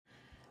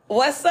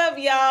What's up,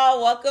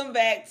 y'all? Welcome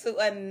back to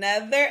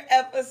another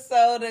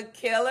episode of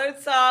Killer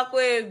Talk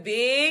with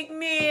Big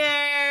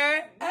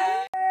Near.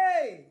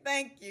 Hey!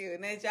 Thank you.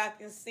 And as y'all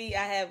can see,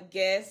 I have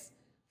guests.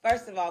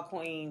 First of all,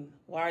 Queen,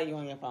 why are you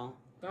on your phone?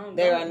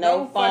 There are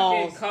no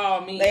phones.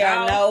 Call me there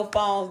out. are no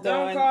phones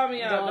Don't during, call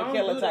me out. Don't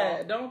Killer do Talk.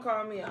 that. Don't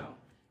call me out.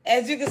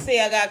 As you can see,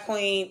 I got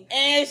Queen,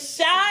 and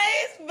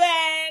Shy is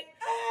back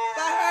for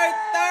her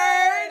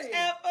third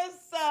episode.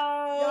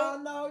 Y'all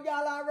know.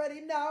 Y'all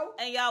already know.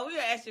 And y'all, we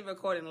are actually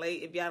recording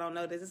late. If y'all don't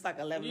know this, it's like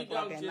 11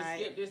 o'clock at night.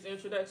 You skip this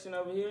introduction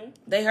over here?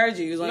 They heard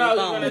you. You was on your phone.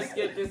 No, you're going to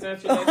skip this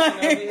introduction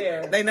over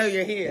here. They know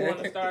you're here. You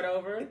want to start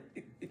over?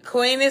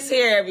 Queen is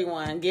here,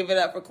 everyone. Give it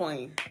up for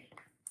Queen.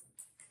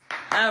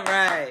 All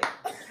right.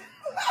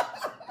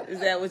 Is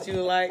that what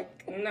you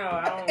like? No,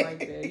 I don't like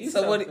that. You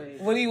so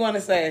what do you want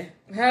to say?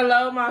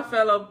 Hello, my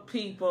fellow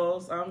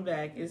peoples. I'm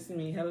back. It's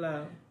me.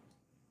 Hello.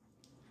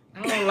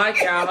 I don't like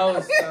y'all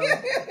host, though.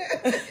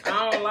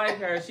 I don't like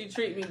her. She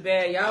treat me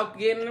bad. Y'all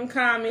get in them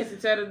comments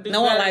and tell her to do better.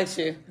 No one likes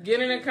you.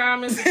 Get in the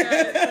comments and tell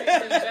her to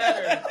treat me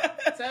better.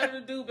 Tell her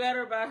to do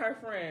better by her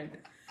friend.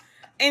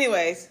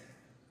 Anyways,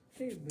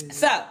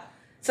 so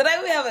today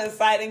we have an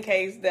exciting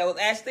case that was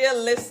actually a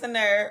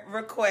listener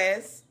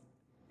request.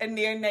 A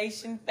Near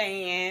Nation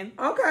fan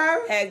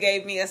had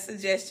gave me a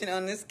suggestion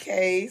on this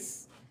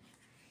case.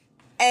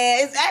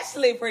 And it's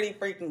actually pretty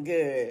freaking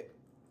good.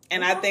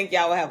 And I think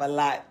y'all will have a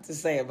lot to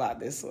say about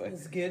this one.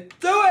 Let's get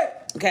to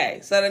it. Okay,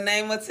 so the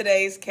name of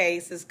today's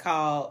case is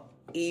called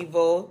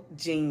Evil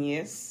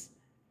Genius.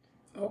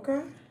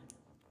 Okay.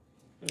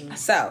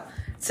 So,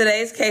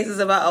 today's case is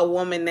about a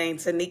woman named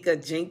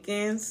Tonika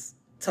Jenkins.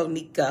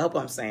 Tonika, I hope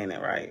I'm saying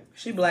it right.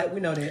 She black, we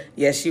know that.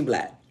 Yes, she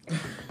black.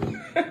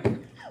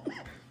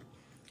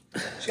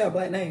 She got a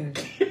black name.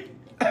 The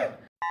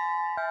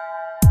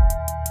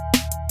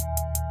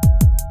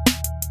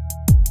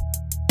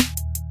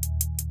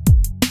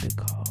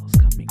calls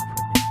coming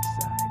from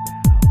inside the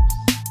house.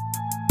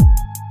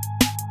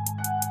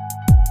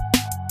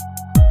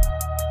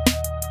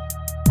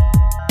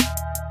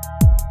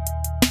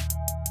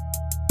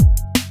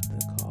 The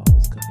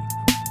calls coming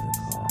from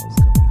inside the house.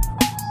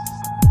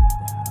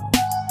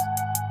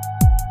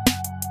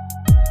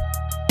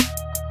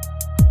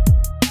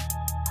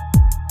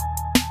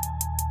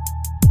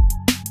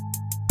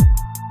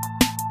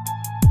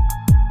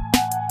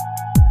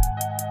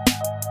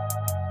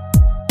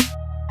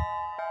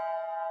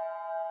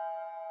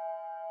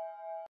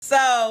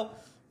 So,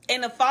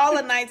 in the fall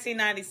of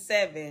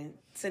 1997,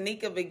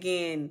 Tonika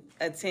began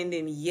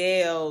attending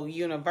Yale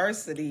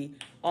University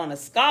on a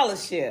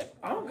scholarship.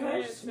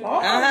 Okay.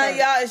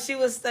 Y'all. She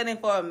was studying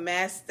for a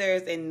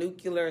master's in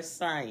nuclear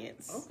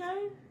science.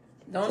 Okay.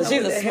 So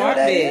she's a smart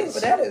bitch.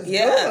 But that is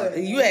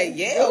good. You at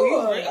Yale,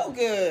 you real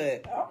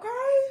good.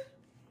 Okay.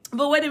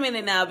 But wait a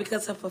minute now,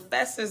 because her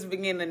professors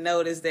began to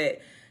notice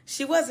that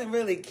she wasn't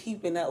really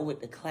keeping up with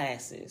the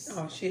classes.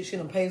 Oh shit! She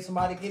done paid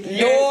somebody to get it.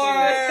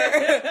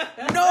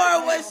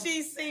 Nor was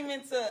she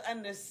seeming to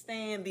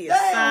understand the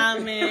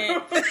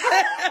assignment.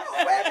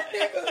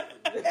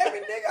 every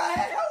nigga I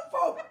had help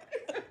for.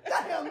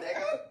 Damn,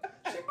 nigga.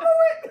 She blew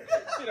it.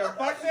 She done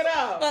fucked it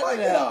up.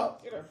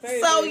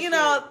 So,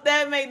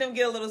 that made them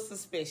get a little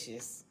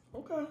suspicious.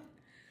 Okay.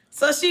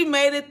 So she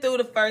made it through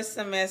the first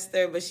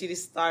semester, but she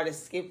just started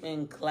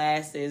skipping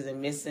classes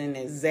and missing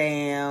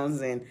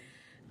exams, and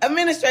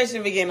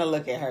administration began to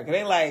look at her because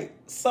they like,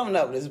 something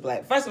up with this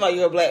black. First of all,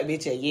 you're a black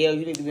bitch at Yale.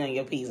 You need to be on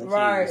your P's and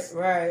Q's.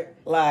 Right.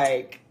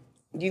 Like,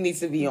 you need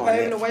to be on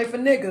Paving it. the way for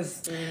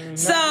niggas.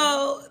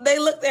 So they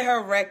looked at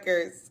her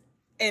records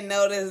and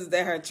noticed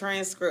that her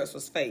transcripts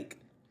was fake.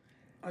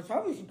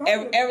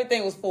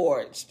 Everything was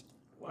forged.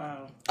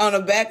 Wow. On the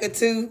back of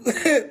two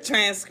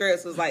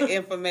transcripts was like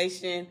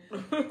information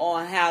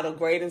on how the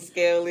grading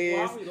scale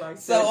is.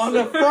 So on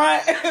the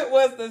front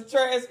was the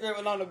transcript,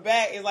 and on the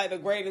back is like the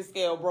grading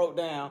scale broke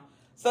down.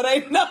 So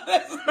they know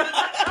that's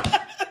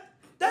not.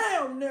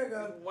 Damn,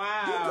 nigga.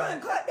 Wow. You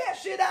couldn't cut that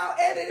shit out,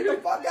 edit it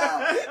the fuck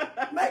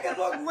out, make it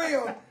look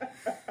real.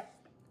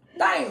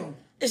 Damn.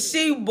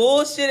 She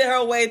bullshitted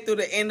her way through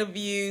the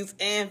interviews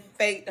and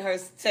faked her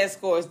test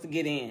scores to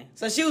get in.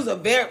 So she was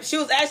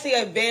actually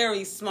a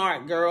very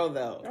smart girl,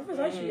 though. I was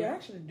like, she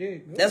actually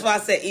did good. That's why I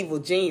said evil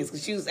genius,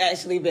 because she was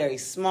actually very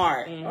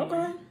smart.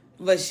 Okay.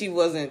 But she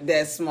wasn't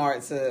that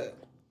smart to.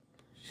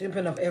 She didn't put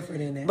enough effort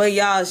in there. But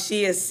y'all,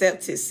 she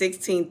accepted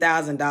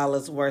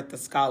 $16,000 worth of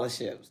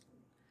scholarships.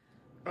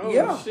 Oh,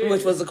 yeah. Shit.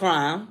 Which was a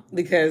crime,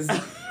 because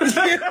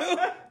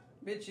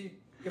bitch,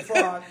 you're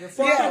fraud. You're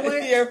fraudulent.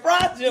 Yeah, you're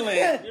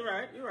fraudulent.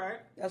 You're right.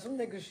 That's some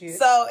nigga shit.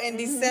 So in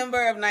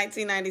December of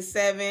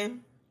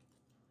 1997,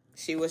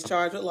 she was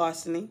charged with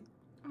larceny.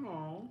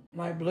 Oh.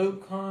 Like blue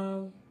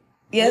crime.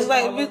 Yeah, it's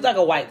like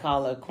a white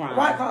collar crime.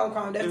 White collar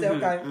crime. That's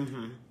okay.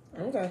 Mm-hmm.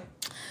 Okay.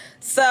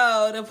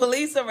 So the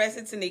police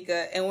arrested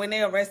Tonika, and when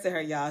they arrested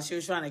her, y'all, she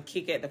was trying to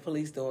kick at the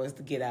police doors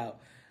to get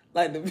out.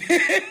 Like the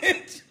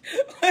bitch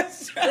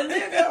was trying the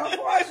nigga, of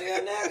course, you a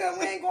nigga.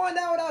 We ain't going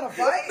down without a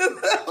fight.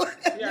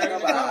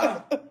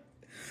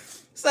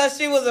 So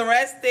she was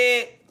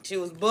arrested. She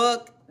was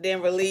booked.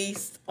 then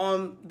released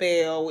on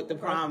bail with the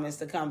promise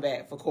to come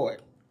back for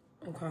court.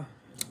 Okay.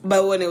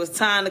 But when it was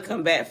time to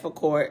come back for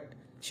court,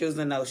 she was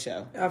a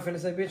no-show. I finna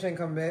say, bitch ain't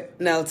come back.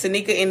 No,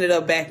 Tanika ended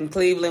up back in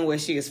Cleveland, where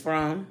she is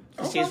from.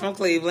 Okay. She's from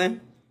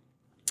Cleveland.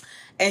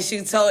 And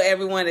she told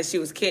everyone that she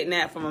was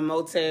kidnapped from a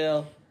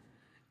motel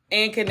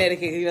in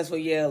Connecticut. That's where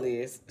Yale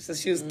is. So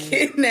she was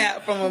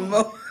kidnapped from a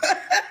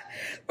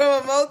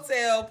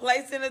motel,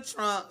 placed in a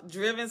trunk,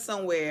 driven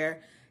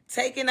somewhere,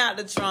 taken out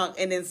the trunk,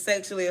 and then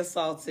sexually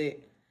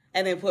assaulted,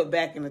 and then put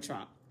back in the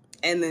trunk.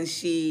 And then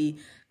she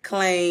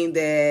claimed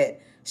that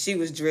she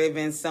was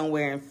driven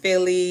somewhere in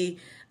Philly.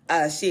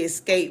 She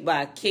escaped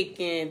by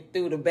kicking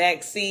through the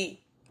back seat,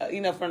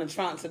 from the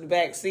trunk to the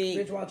back seat.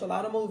 Bitch watch a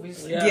lot of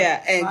movies.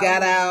 Yeah, and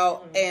got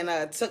out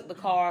and took the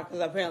car,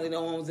 because apparently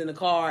no one was in the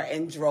car,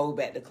 and drove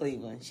back to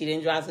Cleveland. She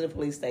didn't drive to the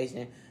police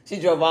station. She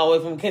drove all the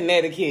way from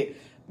Connecticut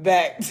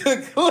back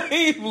to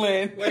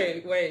Cleveland.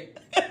 Wait.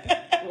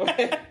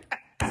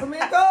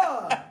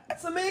 Tamika,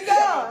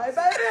 hey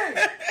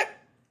baby.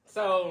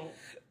 So,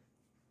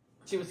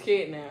 she was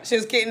kidnapped. She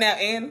was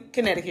kidnapped in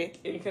Connecticut.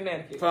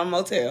 From a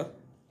motel.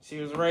 She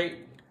was raped.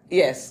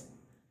 Yes.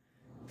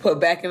 Put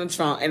back in the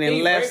trunk and then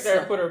He left. Raped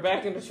her, put her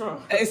back in the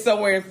trunk. It's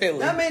somewhere in Philly.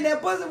 That mean that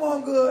pussy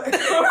wasn't good.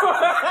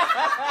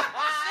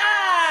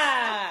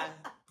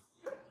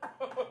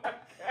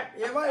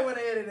 Yeah, might want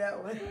to edit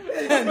that one.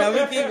 No, we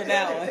keeping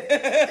that one.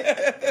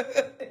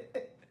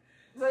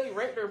 So he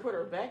raped her, put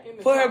her back in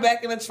the Put trunk. her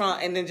back in the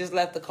trunk and then just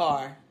left the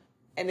car.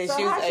 And then So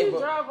she was how able.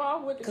 She drive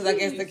off with the keys? Because I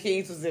guess the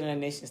keys was in her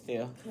ignition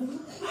still.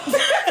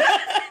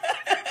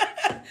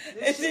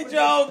 And she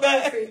drove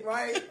back. Perfect,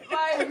 right?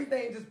 Like,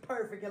 everything just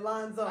perfect. It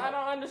lines up. I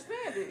don't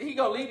understand it. He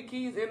gonna leave the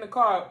keys in the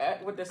car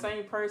with the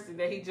same person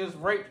that he just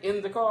raped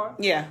in the car?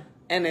 Yeah.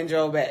 And then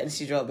drove back. And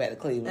she drove back to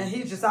Cleveland. And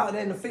he's just out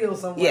there in the field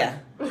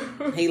somewhere.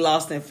 Yeah. He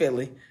lost in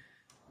Philly.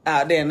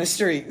 Out there in the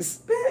streets.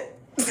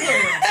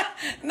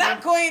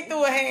 Not Queen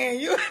threw a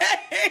hand. You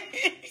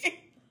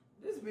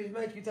This bitch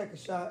make you take a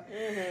shot.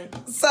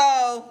 Mm-hmm.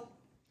 So,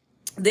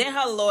 then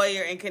her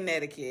lawyer in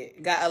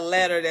Connecticut got a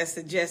letter that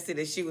suggested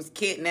that she was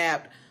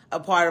kidnapped, a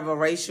part of a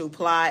racial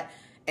plot,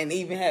 and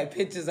even had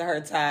pictures of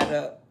her tied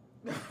up.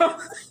 This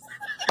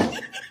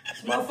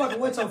motherfucker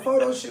went to a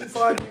photo shoot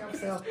for her damn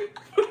self.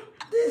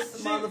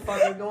 This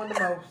motherfucker doing the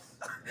most.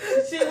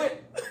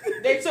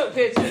 They took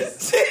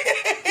pictures.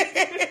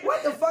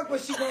 What the fuck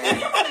was she wearing?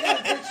 Somebody got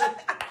a picture.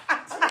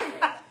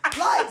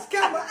 Lights,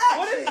 camera,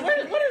 action.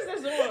 What is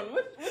this on?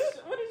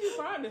 What did you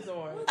find this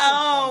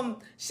on?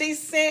 She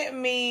sent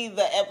me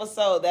the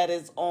episode that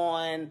is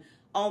on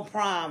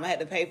Prime. I had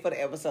to pay for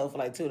the episode for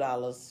like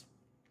 $2.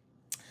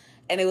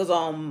 And it was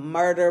on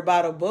Murder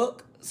by the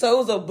Book. So it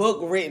was a book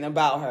written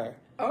about her.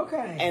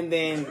 Okay. And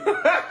then,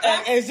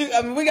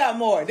 we got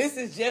more. This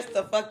is just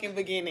the fucking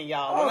beginning,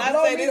 y'all. When I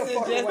say this is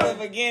just the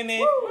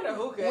beginning,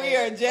 we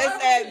are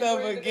just at the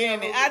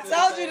beginning. I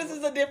told you this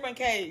is a different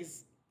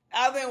case.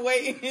 I've been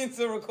waiting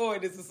to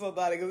record this with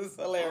somebody because it's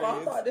hilarious.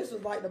 I thought this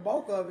was like the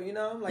bulk of it,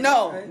 Like,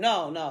 no, okay.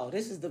 no.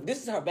 This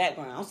is her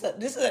background. So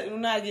this is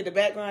when I get the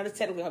background. It's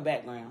technically her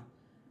background.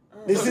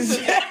 This is.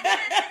 So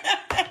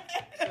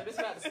this is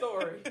not the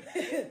story.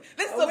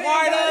 This is a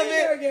part of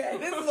it.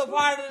 This is a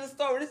part of the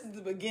story. This is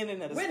the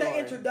beginning of the story. We're the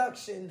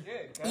introduction.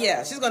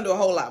 Yeah, she's gonna do a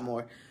whole lot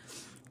more.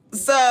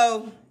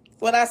 So,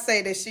 what I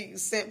say that she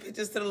sent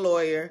pictures to the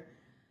lawyer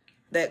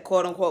that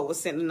quote unquote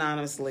was sent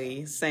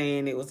anonymously,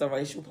 saying it was a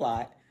racial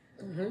plot.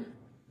 Mm-hmm.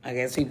 I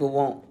guess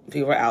people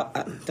are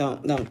out.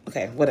 Don't.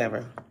 Okay,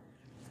 whatever.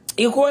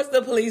 Of course,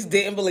 the police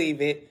didn't believe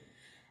it,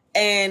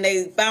 and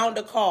they found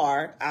the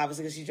car.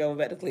 Obviously, because she drove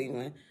back to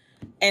Cleveland.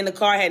 And the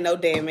car had no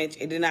damage.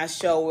 It did not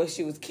show where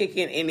she was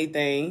kicking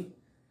anything.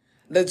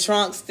 The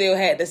trunk still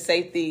had the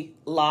safety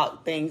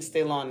lock thing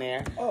still on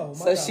there. Oh, my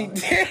so God. she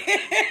did.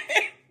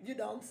 You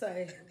don't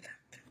say.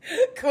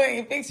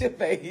 Queen, fix your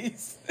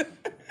face.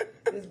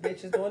 This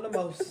bitch is doing the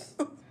most.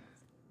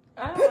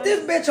 Put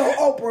this bitch on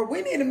Oprah.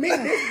 We need to meet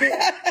this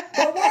bitch.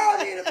 The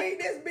world need to meet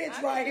this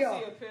bitch right here.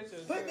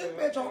 Put this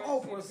bitch on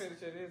Oprah.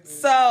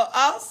 So,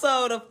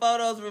 also, the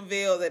photos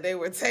revealed that they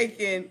were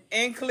taken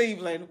in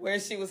Cleveland, where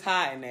she was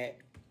hiding at.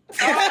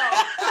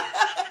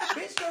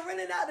 Bitch, you're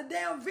renting out the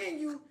damn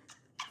venue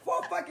for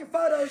a fucking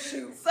photo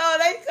shoot. So,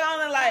 they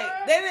kind of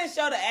like, they didn't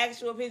show the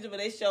actual picture, but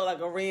they showed like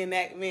a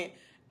reenactment.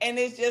 And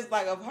it's just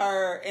like of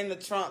her in the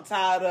trunk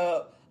tied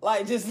up.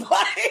 Like, just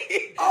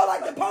like... Oh,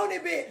 like the pony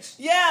bitch.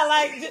 Yeah,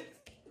 like...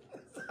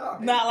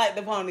 Not like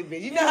the pony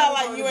bitch. You know how,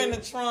 like, you're in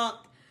the trunk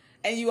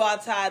and you all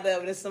tied up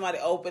and then somebody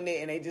opened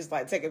it and they just,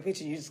 like, take a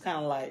picture. You just kind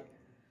of like,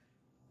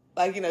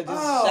 just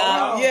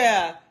shock.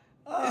 Yeah.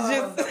 It's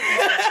just...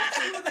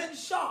 He was in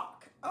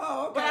shock.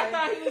 Oh, okay. But I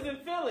thought he was in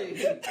Philly.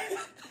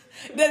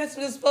 That it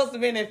was supposed to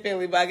be in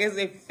Philly, but I guess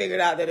they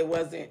figured out that it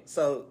wasn't.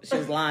 So she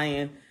was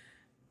lying.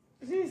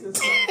 Jesus.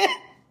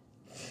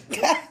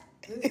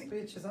 This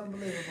bitch is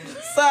unbelievable.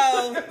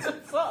 So,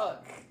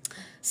 Fuck.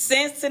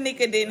 since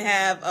Tanika didn't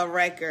have a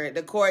record,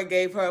 the court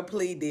gave her a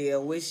plea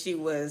deal, which she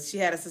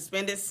had a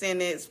suspended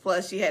sentence,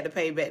 plus she had to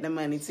pay back the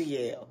money to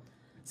Yale.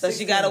 So 16.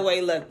 She got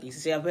away lucky.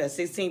 So she had to pay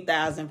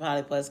 $16,000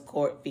 probably plus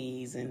court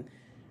fees and.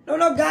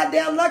 No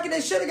goddamn lucky.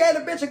 They should have gave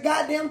the bitch a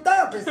goddamn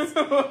therapist.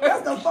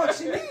 That's the fuck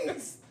she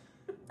needs.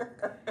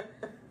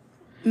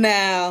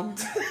 Now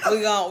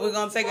we're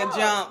gonna take a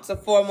jump to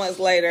 4 months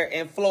later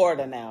in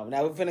Florida. Now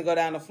we're finna go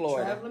down to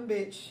Florida. Traveling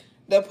bitch.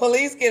 The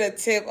police get a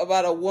tip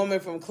about a woman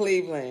from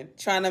Cleveland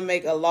trying to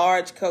make a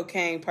large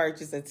cocaine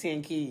purchase of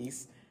 10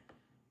 keys.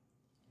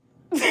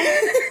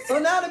 So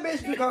now the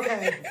bitch do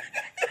cocaine.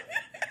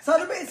 So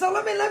let me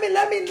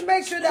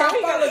make sure that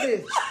I follow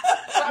this.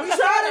 We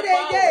started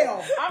at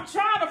Yale. I'm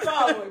trying to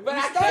follow it, but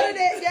we started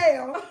at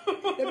Yale.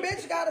 The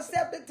bitch got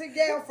accepted to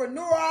Yale for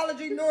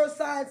neurology,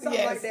 neuroscience,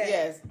 something like that.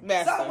 Yes,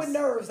 something with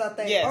nerves, I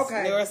think. Yes,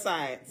 okay.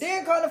 Neuroscience.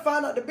 Then come to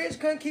find out the bitch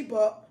couldn't keep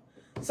up.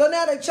 So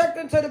now they checked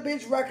into the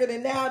bitch record,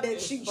 and now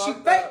that she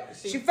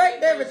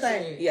faked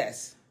everything.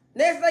 Yes.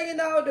 Next thing you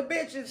know, the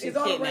bitch is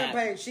on the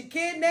rampage. She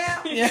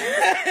kidnapped.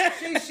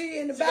 she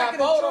in the back of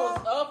the trunk. She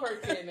got photos of her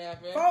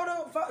kidnapping.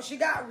 She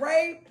got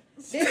raped.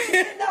 Then she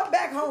ended up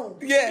back home.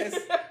 Yes.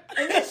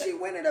 And then she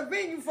went in a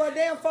venue for a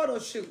damn photo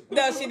shoot.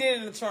 No, she did it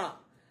in the trunk.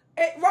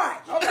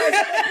 Right. Okay. So they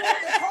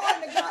put the car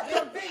in the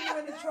goddamn venue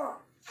in the trunk.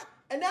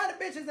 And now the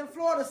bitch is in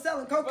Florida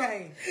selling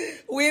cocaine.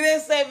 We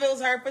didn't say if it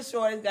was her for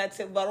sure. It got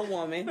tipped about a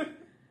woman.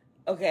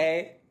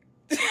 Okay.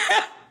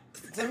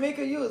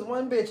 Tamika, you was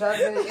one bitch. I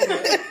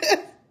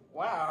think.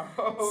 Wow.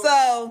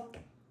 So,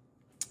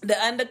 the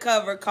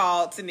undercover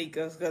called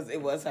Tanika because it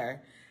was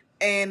her.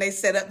 And they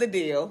set up the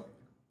deal.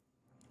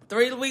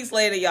 3 weeks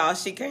later, y'all,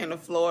 she came to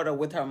Florida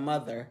with her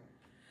mother.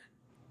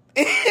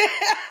 You brought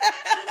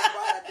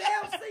a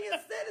damn senior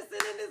citizen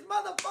in this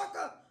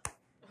motherfucker.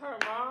 Her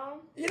mom?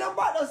 You know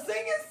about the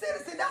senior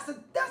citizen? That's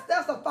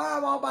a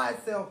fire all by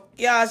itself.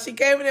 Y'all, she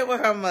came in there with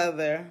her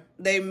mother.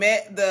 They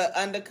met the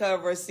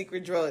undercover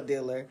secret drug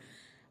dealer.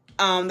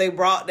 They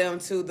brought them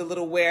to the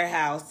little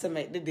warehouse to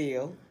make the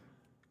deal.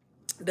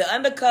 The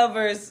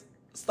undercovers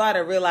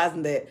started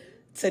realizing that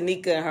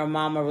Tanika and her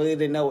mama really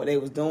didn't know what they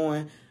was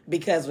doing,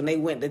 because when they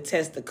went to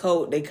test the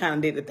coat, they kind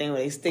of did the thing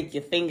where they stick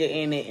your finger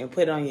in it and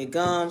put it on your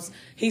gums.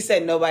 He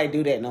said nobody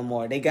do that no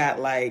more. They got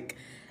I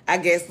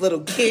guess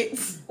little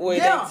kits where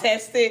they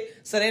test it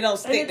so they don't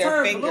stick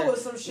their finger. Blue or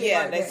some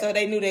shit so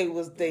they knew they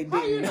didn't.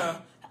 How you know?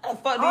 How the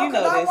fuck do you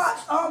know this? I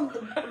watched the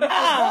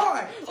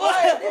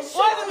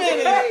Wait a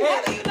minute.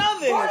 How do you know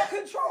this? Border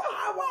Control.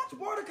 I watch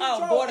Border Control.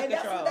 Oh, Border and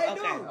Control. That's what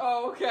they do.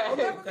 Oh, okay.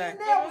 Okay.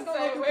 Now we're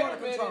going to do Border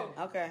Control.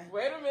 Okay.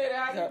 Wait a minute.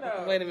 How you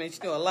know? Wait a minute.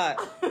 You know a lot.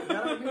 I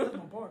don't use my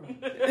partner.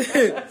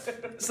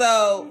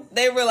 So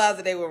they realized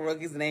that they were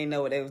rookies and they didn't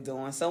know what they was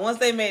doing. So once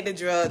they made the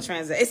drug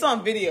transaction, it's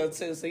on video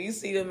too. So you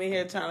see them in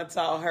here trying to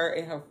talk her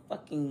and her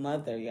fucking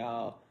mother,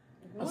 y'all.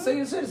 I'm a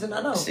senior citizen,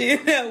 I know. She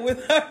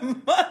with her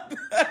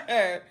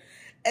mother.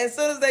 As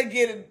soon as they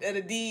get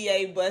a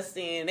DEA bust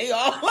in, they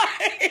all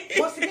like...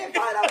 Once again,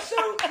 find out,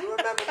 shoot. You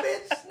remember,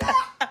 bitch? Snap.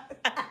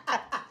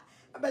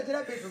 I bet you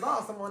that bitch was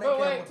awesome on that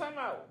camera. Wait, time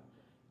out.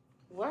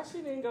 Why she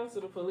didn't go to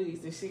the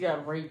police if she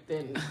got raped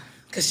and...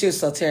 Because she was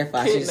so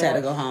terrified. She just had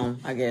to go home,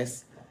 I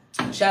guess.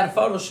 She had a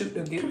photo shoot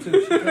to get to.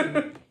 She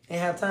couldn't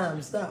have time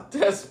to stop.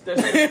 That's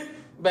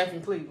back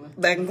in Cleveland.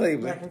 Back in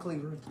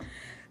Cleveland.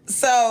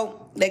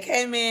 So they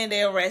came in,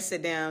 they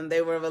arrested them.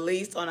 They were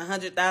released on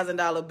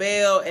 $100,000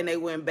 bail, and they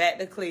went back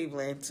to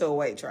Cleveland to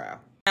await trial.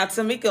 Now,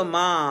 Tamika's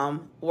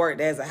mom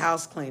worked as a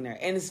house cleaner.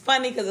 And it's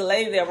funny because the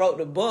lady that wrote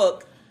the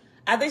book,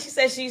 I think she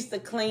said she used to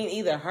clean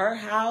either her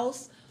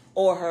house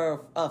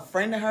or a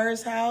friend of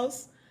hers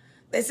house.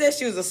 They said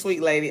she was a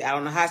sweet lady. I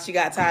don't know how she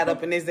got tied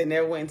up in this. They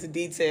never went into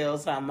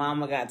details how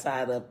mama got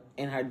tied up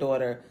in her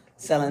daughter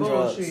selling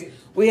drugs.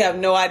 We have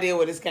no idea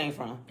where this came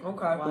from.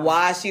 Okay. Wow.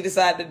 Why she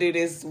decided to do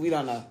this, we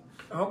don't know.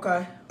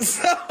 Okay.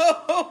 So.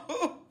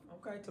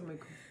 Okay,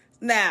 Tamika.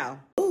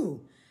 Now.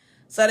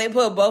 So they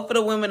put both of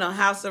the women on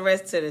house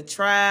arrest to the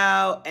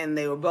trial, and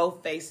they were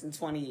both facing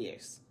 20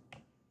 years.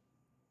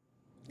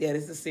 Yeah,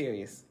 this is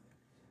serious.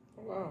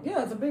 Wow.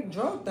 Yeah, it's a big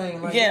drug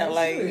thing.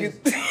 This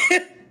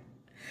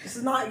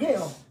is not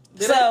Yale.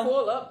 Did they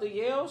pull up the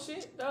Yale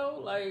shit, though?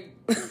 Like,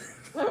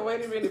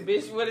 wait a minute,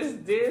 bitch, what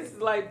is this?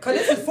 Like, because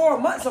this is 4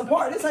 months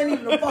apart. This ain't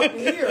even a fucking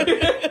year.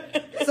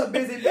 It's a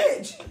busy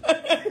bitch.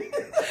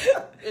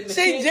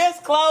 She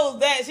just closed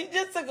that. She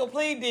just took a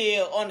plea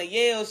deal on the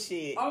Yale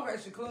shit. Okay,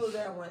 she closed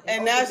that one.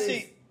 And now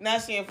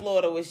she in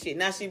Florida with shit.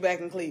 Now she back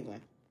in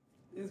Cleveland.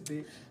 This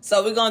bitch.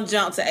 So we're going to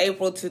jump to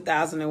April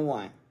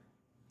 2001.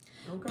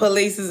 Okay.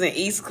 Police is in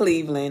East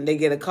Cleveland. They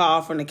get a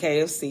call from the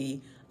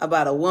KFC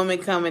about a woman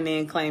coming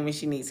in claiming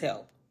she needs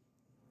help.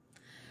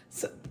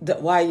 So,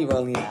 why are you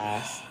rolling your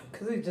eyes?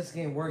 Because it's just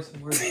getting worse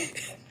and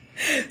worse.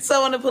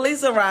 So when the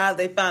police arrived,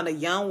 they found a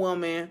young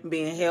woman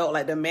being held.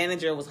 Like the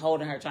manager was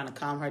holding her, trying to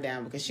calm her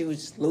down because she was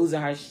just losing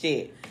her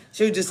shit.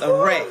 She was just a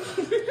wreck.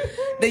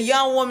 The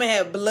young woman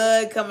had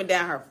blood coming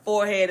down her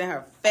forehead and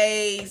her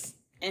face.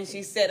 And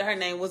she said her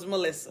name was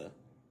Melissa.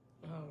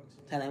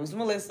 Her name was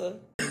Melissa.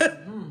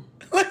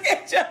 Look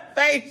at your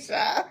face,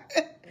 y'all.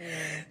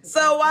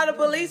 So while the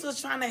police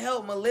was trying to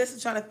help Melissa,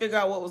 trying to figure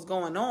out what was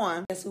going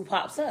on, guess who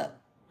pops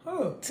up?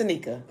 Who?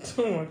 Tanika.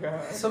 Oh my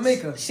God.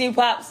 Samika. She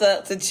pops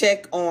up to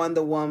check on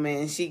the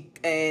woman.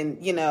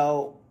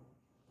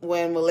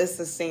 When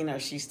Melissa seen her,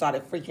 she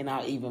started freaking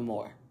out even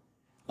more.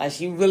 Like,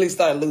 she really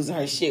started losing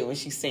her shit when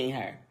she seen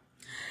her.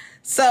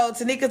 So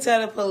Tanika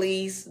told the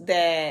police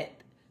that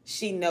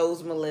she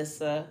knows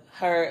Melissa,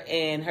 her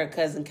and her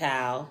cousin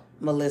Kyle.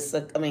 What's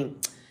her name?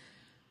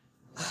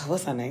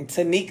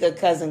 Tanika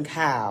cousin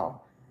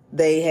Kyle.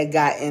 They had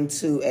got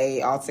into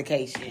a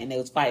altercation and they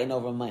was fighting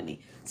over money.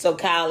 So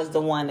Kyle is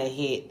the one that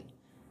hit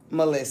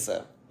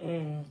Melissa.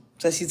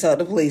 So she told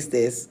the police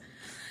this.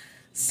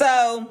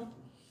 So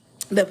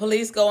the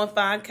police go and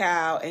find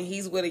Kyle, and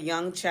he's with a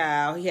young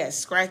child. He had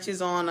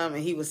scratches on him,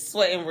 and he was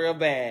sweating real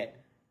bad.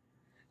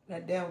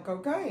 That damn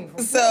cocaine.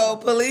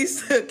 So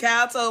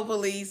Kyle told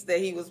police that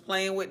he was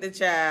playing with the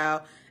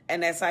child,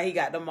 and that's how he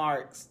got the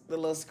marks, the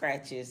little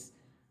scratches,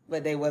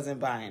 but they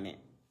wasn't buying it.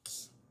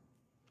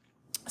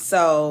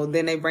 So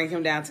then they bring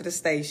him down to the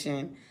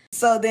station.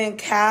 So then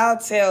Kyle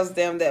tells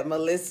them that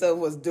Melissa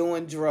was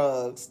doing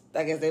drugs.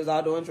 I guess they was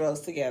all doing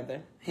drugs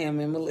together, him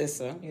and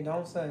Melissa. You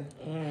don't say.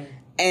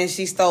 And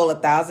she stole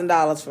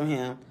 $1,000 from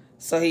him.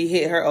 So he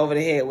hit her over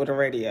the head with a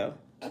radio.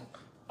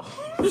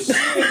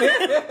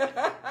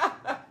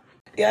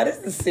 Yeah, this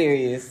is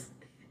serious.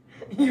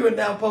 You were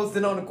now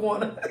posted on the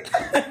corner.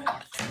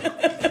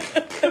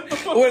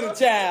 With a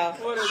child.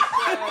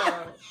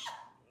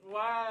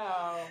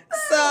 Wow.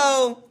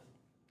 So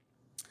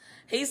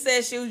he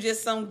said she was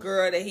just some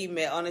girl that he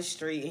met on the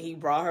street, and he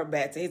brought her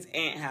back to his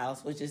aunt's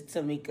house, which is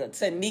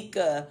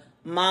Tanika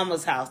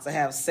mama's house, to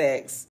have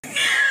sex.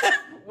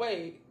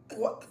 Wait.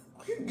 What?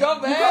 Go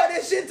back. You got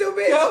this shit too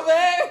big. Go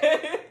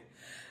back.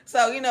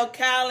 So,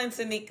 Kyle and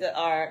Tanika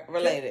are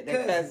related.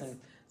 They're cousins.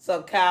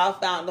 So Kyle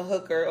found the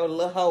hooker or the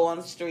little hoe on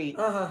the street,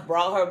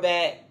 brought her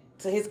back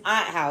to his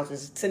aunt's house,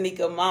 it's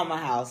Tanika mama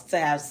house, to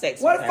have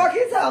sex Where with the her. fuck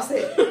his house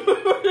at?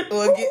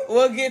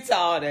 We'll get to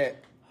all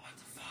that. What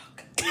the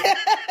fuck?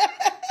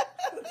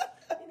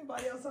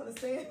 Anybody else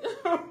understand?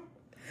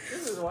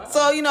 This is wild.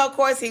 So, of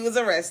course, he was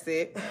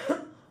arrested.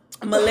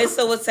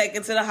 Melissa was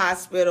taken to the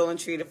hospital and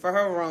treated for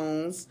her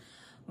wounds.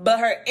 But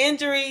her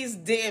injuries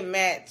didn't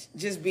match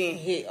just being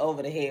hit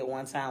over the head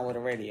one time with a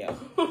radio.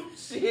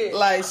 Shit.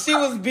 Like, she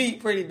was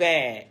beat pretty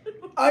bad.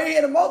 Oh, you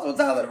hit her multiple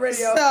times with the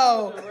radio.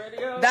 So,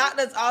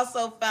 doctors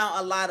also found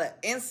a lot of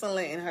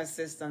insulin in her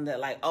system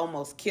that,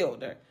 almost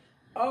killed her.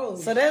 Oh.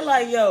 So they're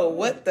like, yo,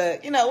 what the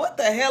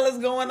hell is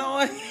going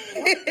on?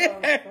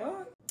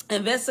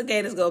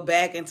 Investigators go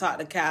back and talk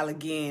to Kyle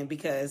again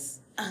because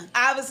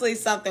obviously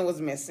something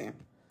was missing.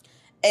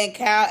 And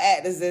Kyle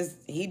acted as if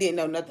he didn't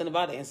know nothing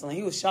about the insulin.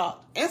 He was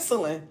shocked.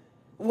 Insulin?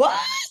 What?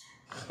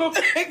 Kyle,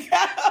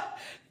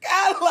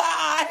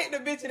 I hit the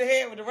bitch in the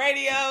head with the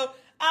radio. I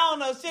don't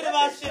know shit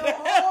about shit.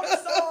 All the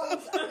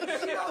songs.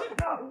 She don't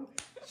know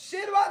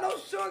shit about no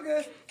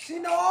sugar. She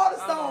know all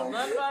the songs.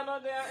 Nothing about no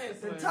damn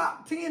insulin. The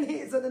top 10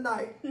 hits of the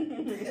night.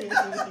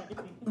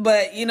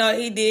 But,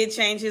 he did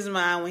change his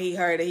mind when he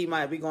heard that he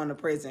might be going to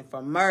prison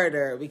for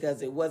murder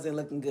because it wasn't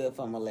looking good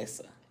for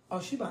Melissa. Oh,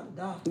 she about to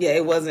die. Yeah,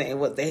 it wasn't.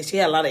 She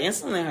had a lot of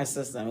insulin in her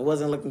system. It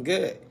wasn't looking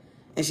good.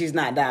 And she's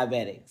not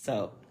diabetic,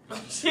 so.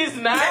 She's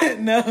not?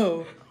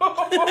 No.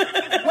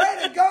 Way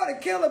to go to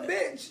kill a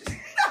bitch.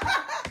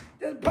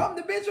 Just pump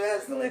the bitch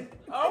with insulin.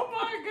 Oh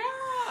my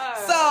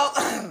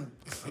God.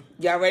 So,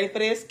 y'all ready for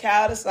this?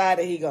 Kyle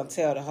decided he gonna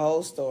tell the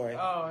whole story.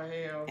 Oh,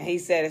 hell. And he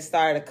said it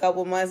started a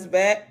couple months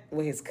back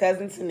with his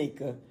cousin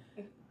Tanika.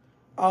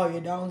 Oh,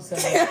 you don't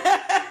say.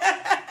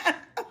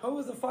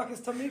 Who the fuck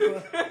is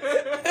Tamika?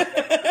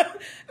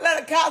 Let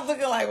the cops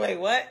looking like, wait,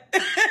 what?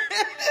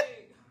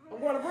 I'm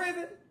going to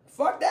prison.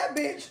 Fuck that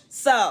bitch.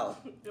 So,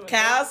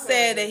 Kyle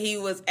said that he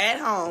was at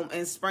home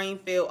in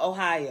Springfield,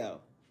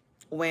 Ohio,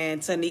 when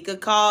Tanika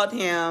called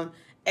him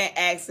and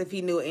asked if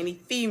he knew any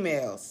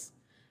females.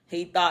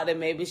 He thought that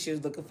maybe she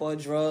was looking for a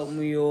drug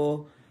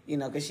mule,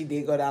 because she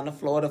did go down to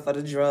Florida for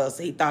the drugs.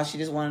 So he thought she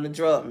just wanted a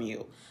drug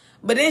mule.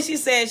 But then she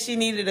said she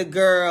needed a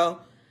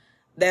girl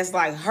that's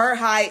like her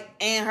height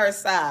and her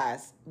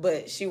size,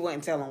 but she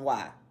wouldn't tell him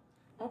why.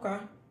 Okay.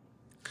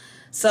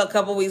 So a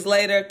couple weeks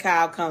later,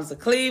 Kyle comes to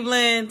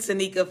Cleveland.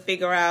 Tanika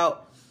figure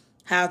out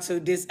how to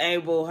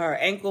disable her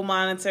ankle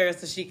monitor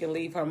so she can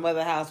leave her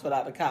mother's house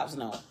without the cops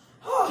knowing.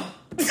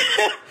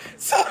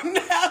 So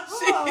now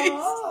she's...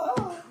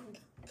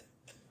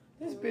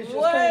 This bitch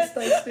just can't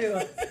stay still.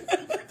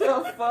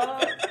 The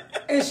fuck?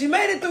 And she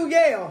made it through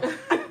Yale.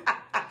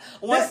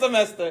 One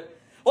semester.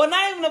 Well,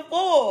 not even a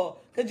full.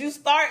 Because you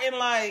start in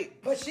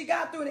But she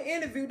got through the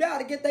interview now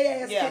to get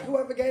their ass kicked,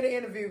 whoever gave the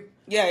interview.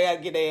 Yeah,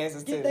 get their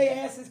asses Get too.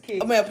 their asses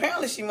kicked. I mean,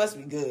 apparently she must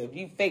be good. If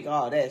you fake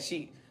all that,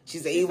 she's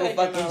an evil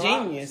fucking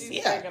genius.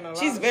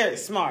 She's very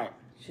smart.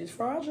 She's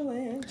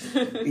fraudulent.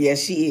 Yeah,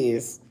 she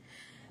is.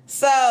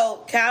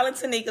 So, Kyle and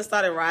Tanika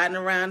started riding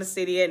around the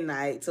city at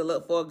night to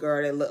look for a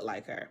girl that looked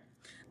like her.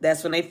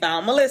 That's when they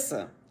found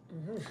Melissa.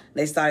 Mm-hmm.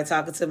 They started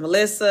talking to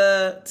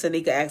Melissa.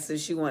 Tanika asked if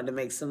she wanted to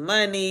make some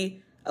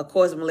money. Of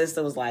course,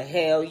 Melissa was like,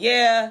 hell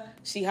yeah.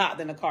 She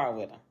hopped in the car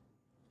with him.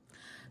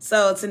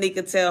 So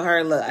Tanika tell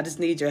her, look, I just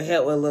need your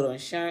help with a little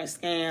insurance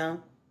scam.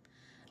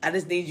 I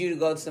just need you to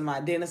go to my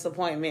dentist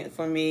appointment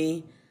for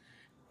me.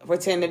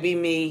 Pretend to be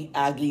me.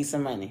 I'll give you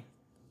some money.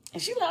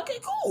 And she like, okay,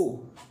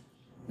 cool.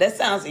 That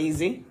sounds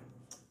easy.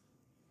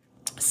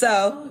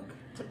 So,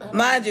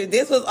 mind you,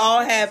 this was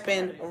all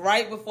happened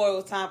right before it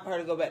was time for her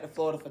to go back to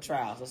Florida for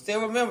trial. So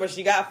still remember,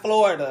 she got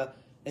Florida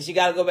and she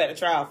got to go back to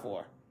trial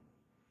for.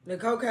 The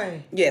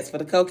cocaine? Yes, for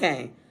the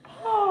cocaine.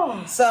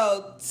 Oh.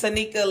 So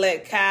Tanika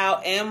let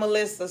Kyle and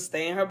Melissa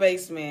stay in her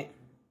basement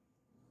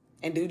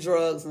and do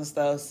drugs and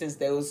stuff since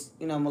there was,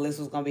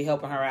 Melissa was going to be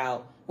helping her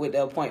out with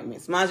the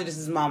appointments. Mind you, this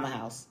is Mama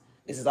house.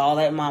 This is all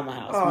at Mama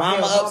house. Oh,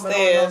 Mama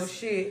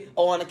upstairs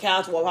or on the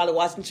couch while probably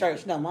watching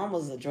church. No,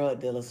 Mama's a drug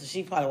dealer, so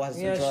she probably watching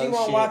some drugs. Yeah, she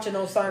wasn't watching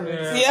no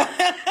sermons.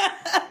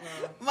 Yeah.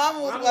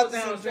 Mama was watching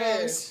some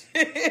drugs.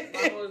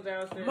 Mama was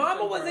downstairs.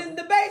 Mama was in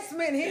the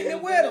basement hitting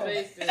it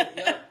with them.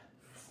 Yep.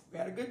 We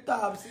had a good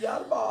time. See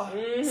y'all tomorrow.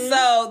 Mm-hmm.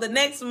 So the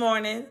next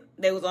morning,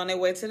 they was on their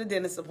way to the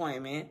dentist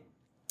appointment.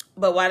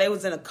 But while they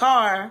was in the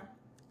car,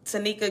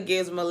 Tanika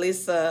gives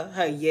Melissa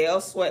her Yale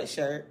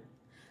sweatshirt,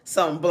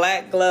 some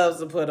black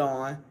gloves to put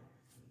on.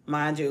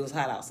 Mind you, it was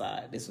hot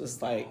outside. This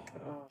was like...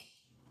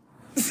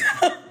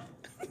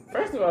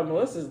 First of all,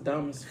 Melissa's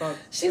dumb as fuck.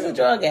 She's a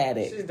drug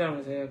addict. She's dumb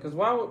as hell. Because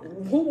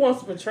who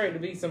wants to portray to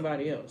be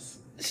somebody else?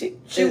 She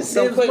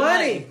so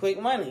quick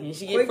money. And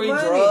she get free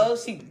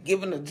drugs. She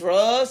giving the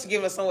drugs. She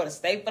giving her somewhere to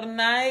stay for the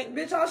night.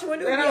 Bitch, all she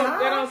want to do is that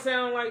don't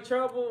sound like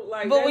trouble.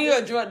 Like, but when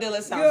you're a drug dealer,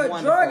 it sounds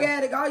wonderful. You're a drug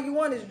addict. All you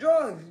want is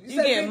drugs.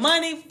 You get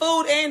money,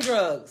 food, and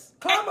drugs.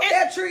 Climb up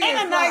that tree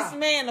and a nice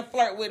man to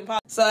flirt with.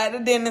 So at the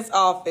dentist's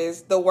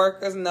office, the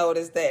workers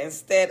noticed that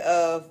instead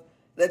of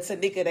the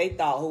Tanika they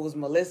thought, who was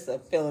Melissa,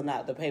 filling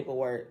out the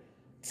paperwork,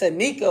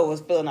 Tanika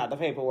was filling out the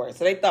paperwork.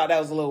 So they thought that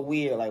was a little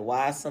weird. Like,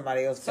 why is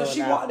somebody else filling out?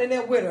 So she walked in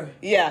there with her?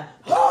 Yeah.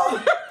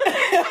 Oh.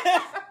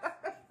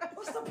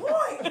 What's the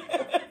point?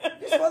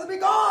 You're supposed to be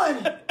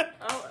gone.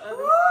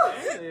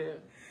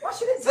 Why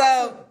she didn't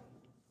talk to her?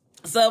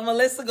 So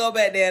Melissa go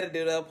back there to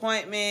do the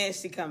appointment.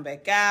 She come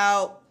back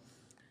out.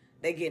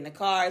 They get in the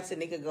car.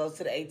 Tanika goes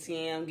to the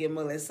ATM, give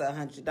Melissa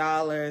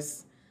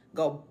 $100.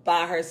 Go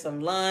buy her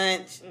some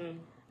lunch.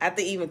 I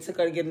think even took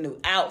her to get a new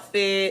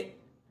outfit.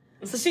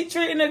 So she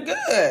treating her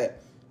good.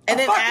 And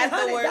then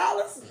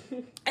afterwards,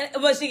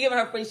 but she giving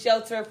her free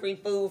shelter, free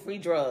food, free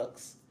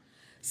drugs.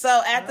 So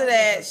after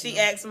that, she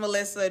asked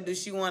Melissa, do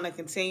she want to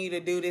continue to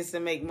do this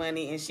and make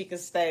money and she can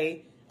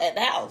stay at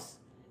the house?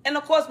 And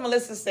of course,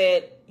 Melissa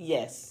said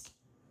yes.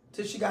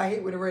 Till she got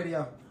hit with the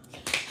radio.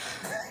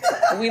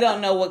 We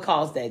don't know what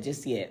caused that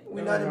just yet.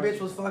 We know the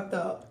bitch was fucked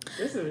up.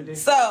 This is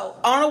ridiculous. So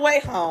on the way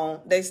home,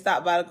 they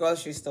stopped by the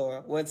grocery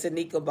store where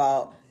Tanika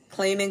bought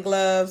cleaning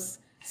gloves,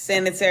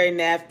 sanitary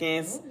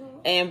napkins,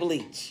 and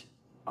bleach.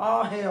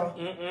 Oh, hell.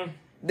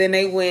 Then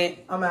they went...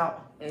 I'm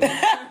out.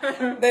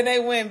 Then they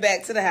went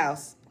back to the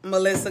house.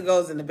 Melissa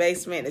goes in the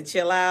basement to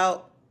chill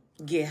out,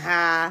 get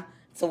high,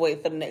 to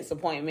wait for the next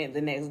appointment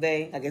the next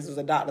day. I guess it was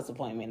a doctor's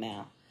appointment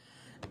now.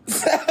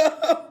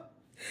 So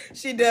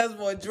she does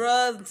more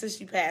drugs until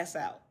she pass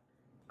out.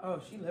 Oh,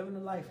 she living the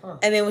life, huh?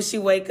 And then when she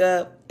wake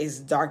up, it's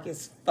dark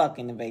as fuck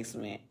in the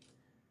basement.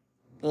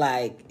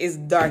 Like, it's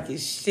dark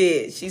as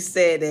shit. She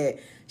said that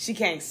she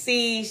can't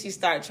see. She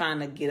started trying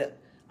to get up.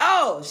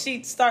 Oh,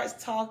 she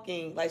starts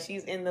talking like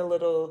she's in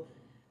the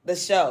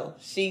show.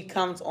 She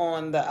comes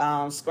on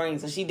the screen,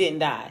 so she didn't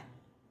die.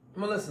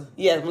 Melissa.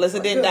 Yeah,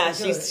 Melissa didn't die.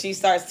 She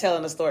starts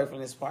telling the story from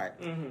this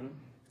part.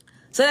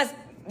 So that's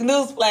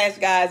newsflash,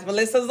 guys.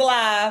 Melissa's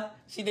alive.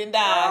 She didn't die.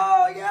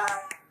 Oh, yeah.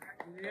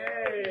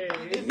 Yay.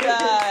 She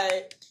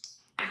died.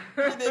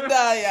 She didn't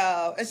die,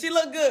 y'all. And she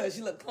looked good.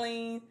 She looked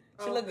clean.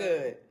 She looked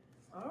good.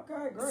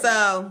 Okay, great.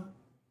 So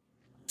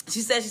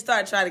she said she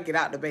started trying to get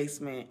out the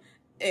basement,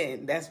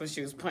 and that's when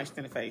she was punched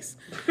in the face.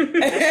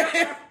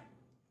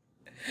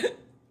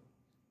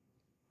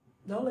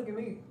 Don't look at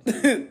me.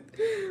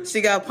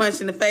 She got punched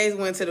in the face,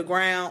 went to the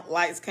ground,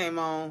 lights came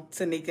on.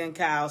 Tanika and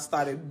Kyle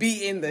started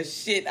beating the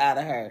shit out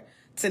of her.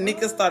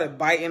 Tanika started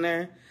biting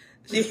her.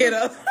 She hit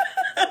her.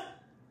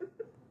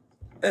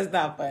 That's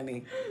not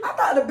funny. I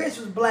thought the bitch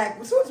was black.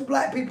 As soon as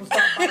black people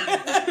start biting,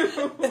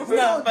 it's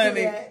not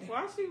funny.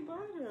 Why she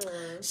bite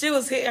her? She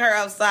was hitting her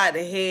upside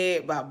the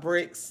head by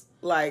bricks.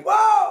 Like,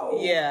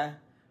 whoa! Yeah.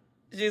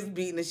 Just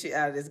beating the shit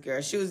out of this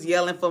girl. She was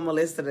yelling for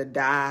Melissa to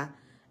die.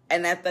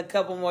 And after a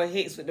couple more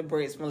hits with the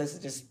bricks, Melissa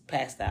just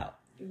passed out.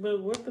 But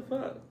what the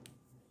fuck?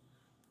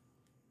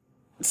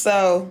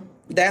 So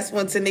that's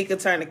when Tanika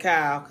turned to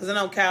Kyle. Because I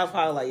know Kyle's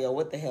probably like, yo,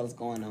 what the hell is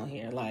going on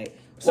here? Like,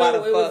 so why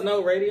the it was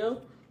no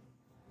radio?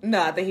 No,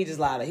 I think he just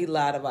lied. He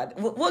lied about it.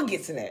 We'll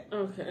get to that.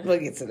 Okay. We'll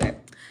get to that.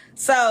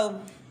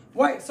 So.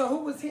 Wait, so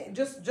who was hitting?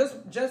 Just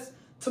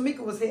Tamika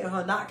was hitting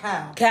her, not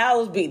Kyle. Kyle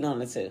was beating on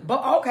her too.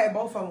 But okay,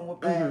 both of them were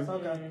fast.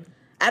 Okay.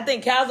 I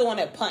think Kyle's the one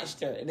that punched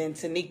her, and then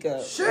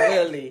Tanika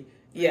really.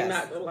 Yes.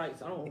 Knocked the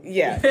lights on.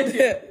 Yeah.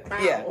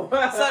 Yeah.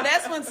 So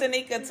that's when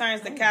Tanika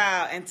turns to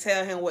Kyle and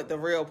tell him what the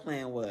real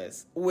plan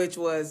was, which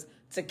was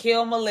to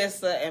kill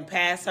Melissa and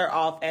pass her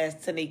off as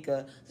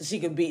Tanika so she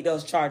could beat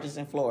those charges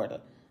in Florida.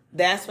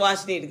 That's why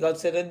she need to go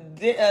to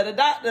the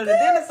doctor, the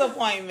dentist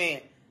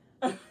appointment.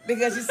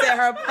 Because she said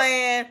her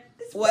plan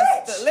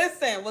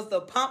was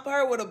to pump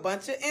her with a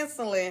bunch of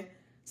insulin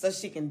so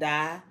she can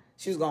die.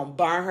 She was going to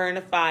burn her in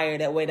the fire.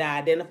 That way to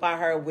identify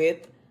her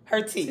with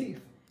her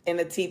teeth. And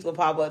the teeth will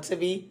pop up to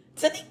be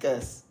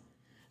Tanika's.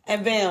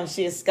 And bam,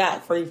 she is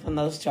scot-free from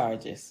those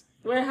charges.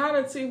 Wait, how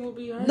the teeth will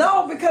be hers?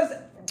 No,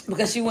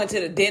 because she went to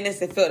the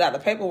dentist and filled out the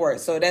paperwork.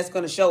 So that's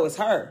going to show it's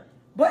her.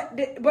 But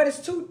it's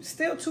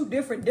still two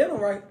different dental,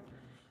 right?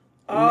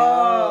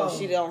 No,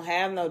 she don't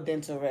have no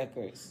dental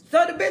records.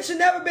 So the bitch had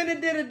never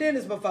been to a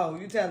dentist before,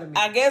 you telling me?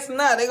 I guess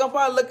not. They're going to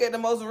probably look at the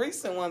most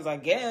recent ones, I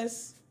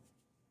guess.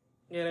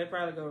 Yeah, they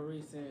probably go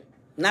recent.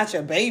 Not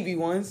your baby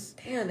ones.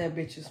 Damn, that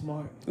bitch is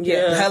smart.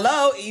 Yeah.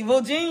 Hello,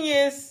 evil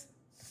genius.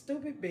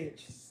 Stupid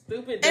bitch.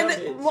 Stupid dumb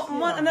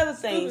bitch. Another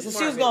thing, so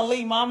she was going to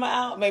leave mama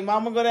out, make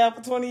mama go there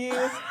for 20 years?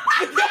 What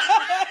the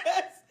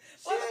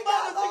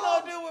fuck is she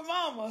going to do with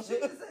mama?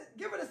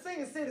 Give her the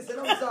singing citizen.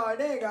 I'm sorry,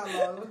 they ain't got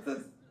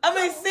long. I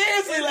mean,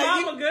 seriously, like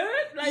mama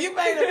good? Like, you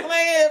made a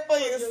plan for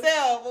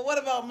yourself, but what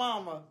about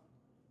mama?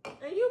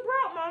 And you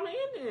brought mama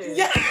in there.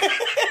 Yeah.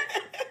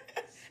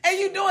 And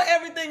you doing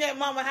everything at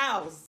mama's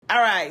house. All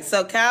right,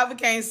 so Kyle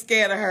became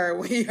scared of her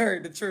when he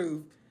heard the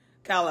truth.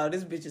 Kyle,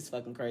 this bitch is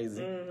fucking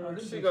crazy.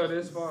 She go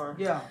this far.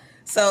 Yeah.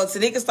 So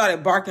Tanika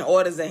started barking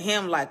orders at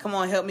him like, come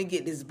on, help me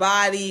get this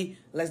body.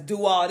 Let's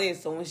do all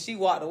this. So when she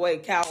walked away,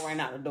 Kyle ran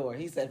out the door.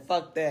 He said,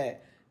 fuck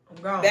that.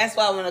 I'm gone. That's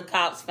why when the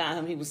cops found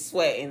him, he was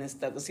sweating and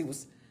stuff because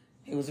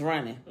he was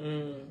running.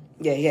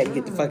 Yeah, he had to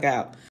get the fuck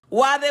out.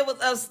 While they was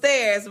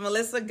upstairs,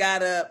 Melissa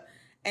got up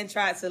and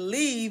tried to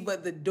leave,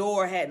 but the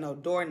door had no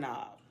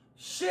doorknob.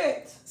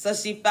 Shit. So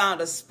she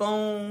found a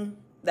spoon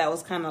that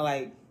was kind of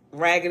like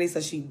raggedy, so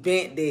she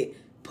bent it,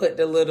 put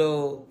the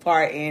little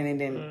part in,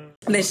 and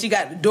then she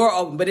got the door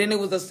open. But then it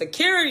was a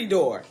security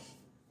door.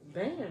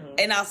 Damn.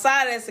 And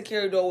outside that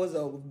security door was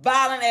a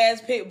violent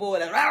ass pit bull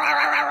that rah, rah,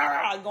 rah,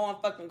 rah, rah, going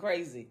fucking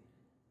crazy.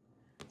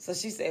 So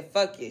she said,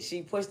 fuck it.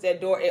 She pushed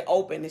that door, it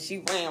opened, and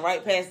she ran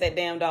right past that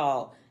damn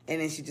dog.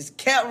 And then she just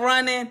kept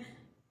running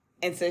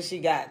until she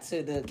got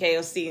to the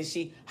KFC, and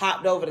she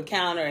hopped over the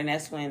counter, and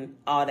that's when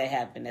all that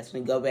happened. That's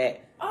when we go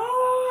back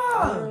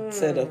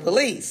to the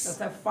police. That's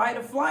that fight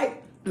or flight.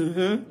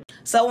 Mm-hmm.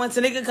 So when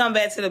Tanika come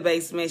back to the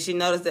basement, she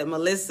noticed that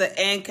Melissa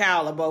and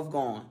Kyle are both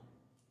gone.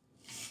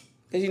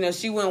 Because,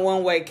 she went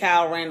one way,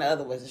 Kyle ran the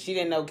other way. So she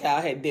didn't know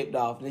Kyle had dipped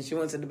off. And then she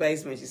went to the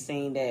basement, she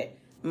seen that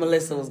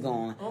Melissa was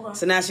gone. Okay.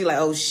 So now she like,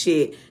 oh,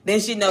 shit. Then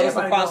she noticed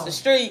across the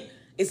street,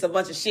 it's a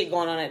bunch of shit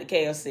going on at the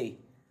KFC.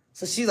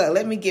 So she's like,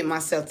 let me get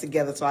myself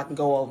together so I can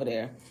go over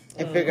there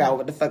and figure out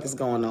what the fuck is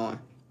going on.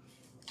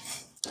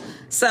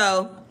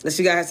 So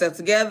she got herself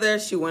together.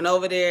 She went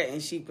over there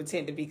and she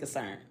pretended to be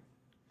concerned.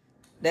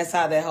 That's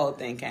how that whole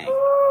thing came.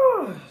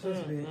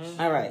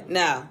 All right.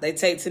 Now, they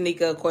take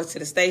Tanika, of course, to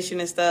the station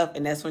and stuff.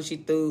 And that's when she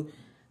threw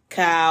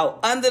Kyle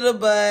under the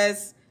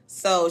bus.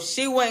 So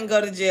she wouldn't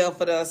go to jail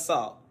for the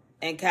assault.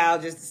 And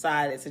Kyle just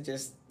decided to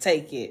just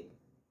take it.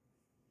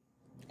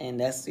 And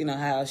that's,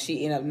 how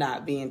she ended up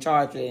not being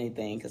charged with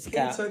anything. Cause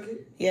Kyle took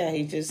it? Yeah,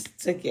 he just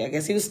took it. I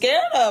guess he was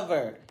scared of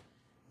her.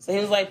 So he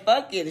was like,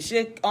 fuck it. If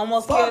she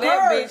almost killed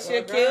that bitch,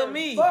 she'll kill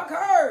me. Fuck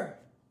her.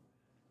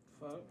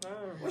 Fuck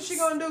her. What's she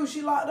gonna do?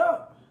 She locked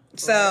up.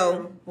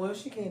 So, well,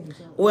 she can't do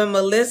something. When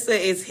Melissa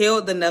is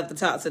healed enough to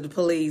talk to the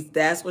police,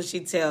 that's when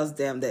she tells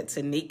them that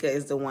Tanika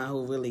is the one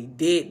who really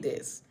did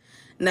this.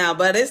 Now,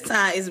 by this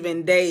time, it's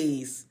been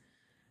days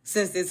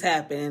since this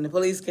happened, and the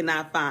police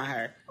cannot find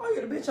her. Oh,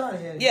 yeah, the bitch out of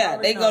here. Yeah,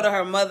 they go to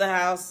her mother's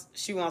house.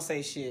 She won't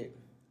say shit.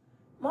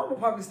 Mama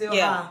probably still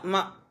high.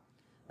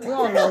 We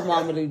don't know if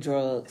mama do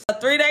drugs.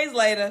 3 days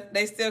later,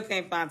 they still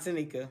can't find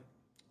Tanika.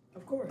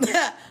 Of course.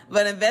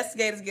 But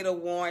investigators get a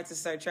warrant to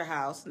search her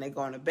house, and they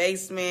go in the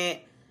basement,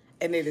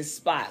 and it is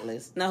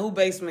spotless. Now, who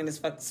basement is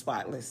fucking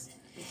spotless?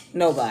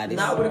 Nobody.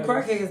 Not with the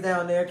crackheads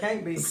down there.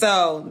 Can't be.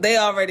 So, they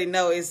already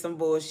know it's some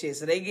bullshit.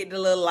 So, they get the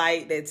little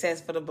light. They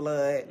test for the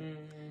blood.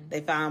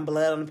 They found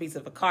blood on a piece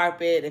of a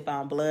carpet. They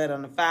found blood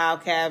on the file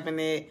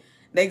cabinet.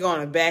 They go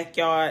in the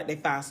backyard. They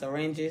found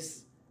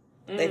syringes.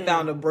 They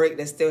found a brick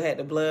that still had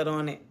the blood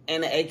on it.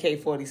 And an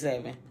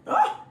AK-47.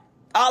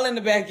 All in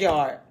the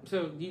backyard.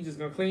 So you just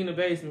gonna clean the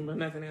basement, but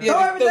nothing else. Throw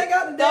everything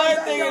out the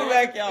everything in the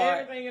backyard.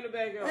 Everything in the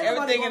backyard.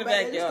 Everything in the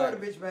backyard. Just throw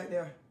the bitch back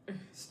there.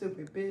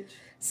 Stupid bitch.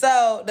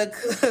 So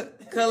the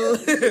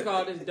we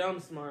call this dumb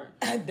smart.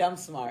 Dumb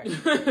smart.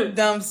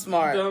 Dumb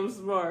smart. Dumb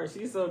smart.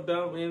 She's so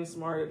dumb and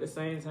smart at the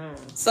same time.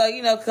 So,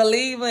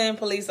 Cleveland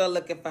police are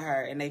looking for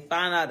her, and they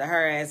find out that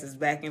her ass is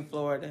back in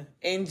Florida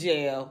in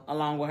jail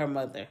along with her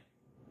mother.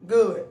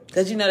 Good.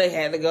 Because they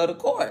had to go to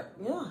court.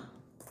 Yeah.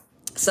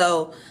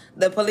 So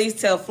the police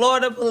tell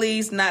Florida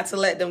police not to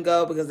let them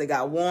go because they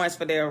got warrants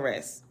for their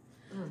arrest.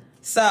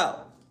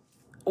 So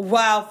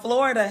while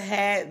Florida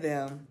had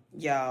them,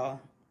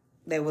 y'all,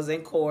 they was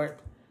in court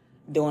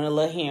doing a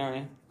little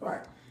hearing.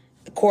 Right.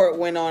 The court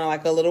went on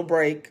like a little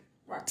break.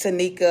 Right.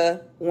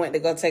 Tanika went to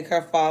go take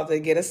her father to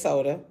get a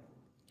soda.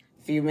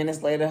 A few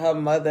minutes later, her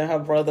mother and her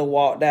brother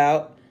walked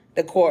out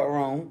the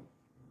courtroom.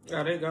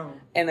 Oh, they gone.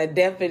 And a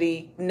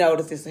deputy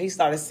noticed it, so he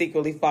started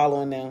secretly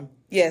following them.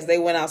 Yes, they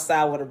went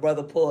outside where the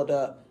brother pulled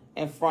up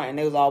in front, and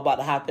they was all about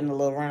to hop in the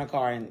little rental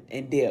car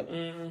and dip.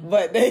 Mm-hmm.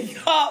 But they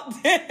caught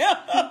them.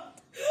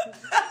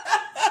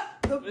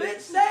 The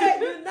bitch said,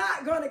 "You're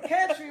not gonna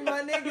catch me,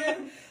 my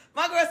nigga."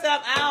 My girl said,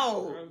 "I'm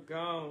out. I'm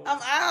gone. I'm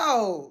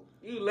out.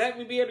 You let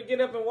me be able to get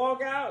up and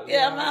walk out?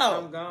 Yeah, I'm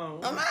out. I'm gone.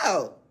 I'm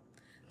out."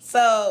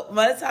 So,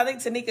 I think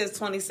Tanika is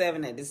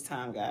 27 at this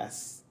time,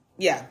 guys.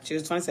 Yeah, she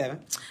was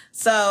 27.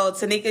 So,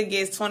 Tanika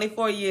gets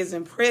 24 years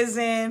in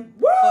prison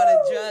for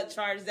the drug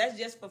charges. That's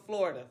just for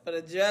Florida. For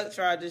the drug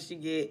charges, she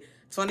get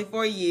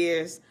 24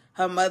 years.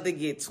 Her mother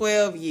get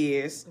 12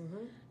 years.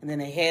 Mm-hmm. And then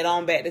they head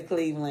on back to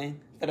Cleveland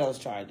for those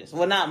charges.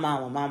 Well, not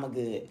Mama. Mama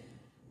good.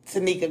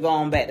 Tanika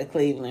going back to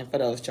Cleveland for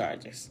those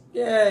charges.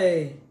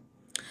 Yay.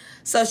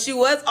 So she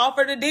was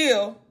offered a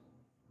deal,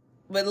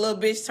 but the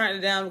little bitch turned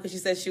it down because she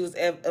said she was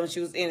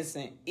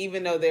innocent,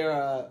 even though there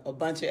are a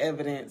bunch of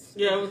evidence.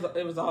 Yeah,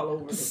 it was all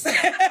over.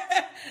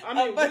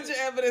 A bunch of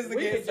evidence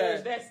against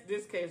her. That's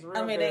this case. Real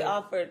bad. They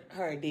offered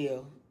her a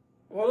deal.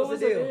 What was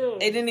the deal?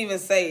 It didn't even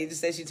say. It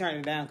just said she turned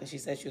it down because she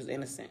said she was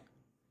innocent.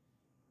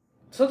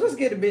 So just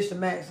get the bitch to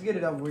max. Get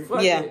it over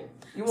with. Yeah.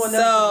 You want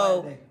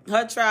so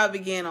her trial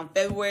began on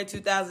February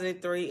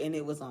 2003, and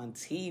it was on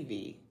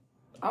TV.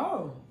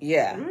 Oh.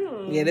 Yeah.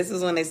 Yeah, this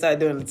is when they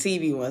started doing the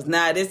TV ones.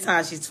 Now, this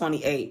time she's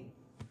 28.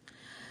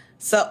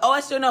 So,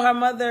 I still know her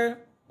mother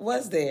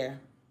was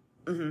there.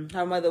 Mm-hmm.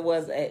 Her mother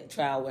was at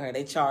trial with her.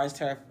 They charged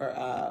her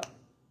for,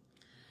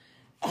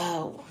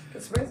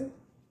 conspiracy?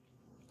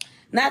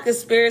 Not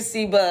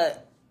conspiracy,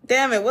 but,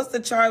 damn it, what's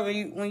the charge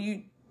when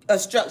you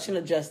obstruction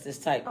of justice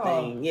type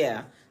thing?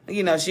 Yeah.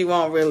 You know, she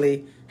won't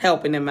really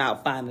helping them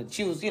out finding.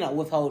 She was,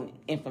 withholding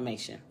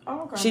information.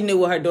 Oh, okay. She knew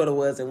what her daughter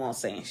was and won't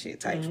say shit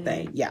type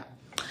thing. Yeah.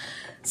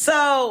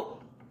 So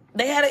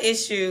they had an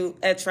issue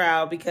at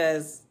trial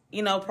because,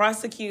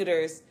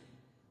 prosecutors,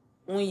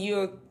 when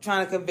you're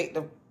trying to convict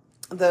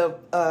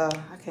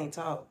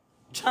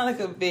trying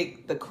to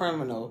convict the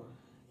criminal,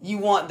 you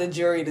want the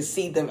jury to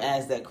see them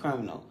as that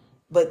criminal.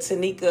 But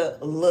Tanika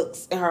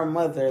and her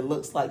mother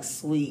looks like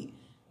sweet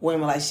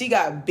women. Like, she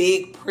got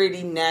big,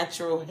 pretty,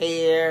 natural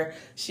hair.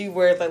 She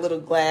wears like little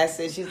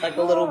glasses. She's like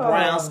a little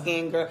brown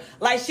skin girl.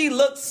 Like, she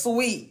looks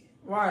sweet.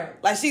 Right.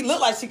 Like, she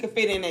looked like she could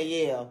fit in at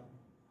Yale.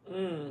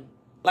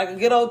 Like a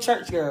good old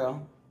church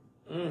girl.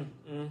 And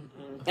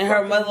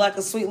her mother like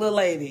a sweet little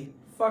lady.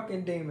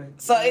 Fucking demon.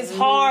 So it's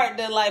hard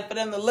to for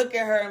them to look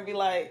at her and be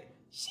like,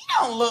 she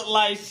don't look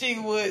like she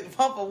would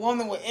pump a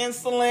woman with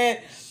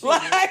insulin.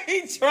 Like,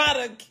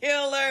 try to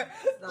kill her.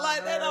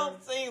 Like, that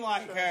don't seem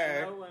like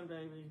her. No one,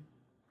 baby.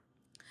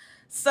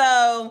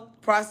 So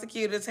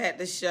prosecutors had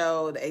to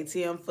show the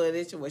ATM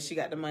footage of where she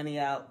got the money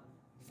out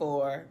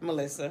for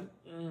Melissa.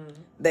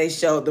 They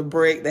showed the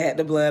brick that had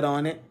the blood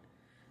on it.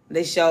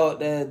 They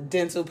showed the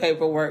dental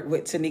paperwork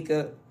with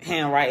Tanika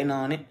handwriting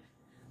on it.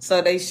 So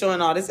they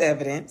showing all this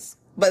evidence.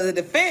 But the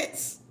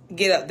defense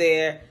get up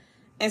there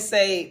and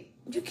say,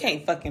 you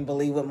can't fucking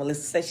believe what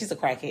Melissa said. She's a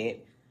crackhead.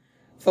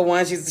 For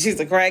one, she's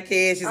a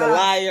crackhead, she's a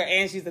liar,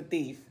 and she's a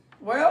thief.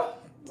 Well,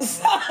 damn.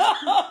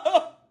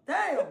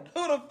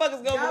 Who the fuck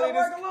is gonna believe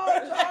this?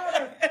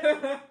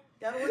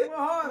 Gotta work a little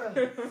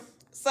harder.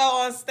 So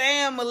on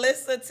stand,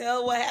 Melissa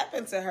tell what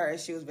happened to her.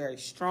 She was very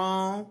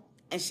strong,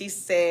 and she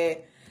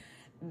said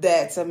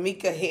that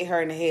Tamika hit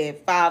her in the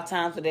head 5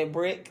 times with that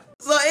brick.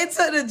 So it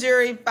took the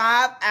jury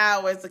 5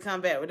 hours to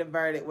come back with a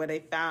verdict where they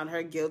found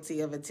her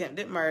guilty of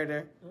attempted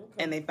murder. Okay.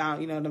 And they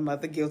found, the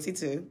mother guilty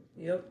too.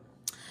 Yep.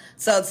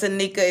 So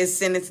Tanika is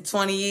sentenced to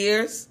 20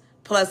 years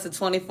plus the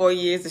 24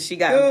 years that she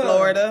got in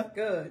Florida.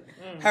 Good.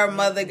 Her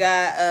mother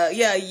got,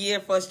 a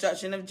year for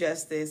obstruction of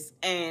justice.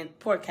 And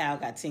poor Cal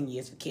got 10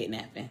 years for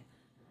kidnapping.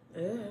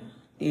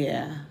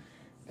 Yeah.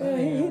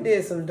 He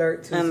did some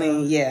dirt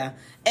too. Yeah.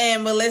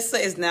 And Melissa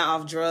is now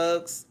off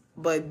drugs,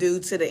 but due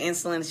to the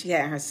insulin she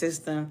had in her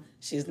system,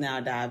 she's now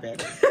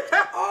diabetic.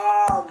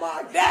 Oh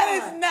my God. That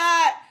is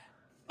not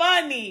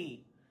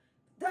funny.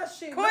 That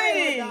shit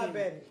Queen.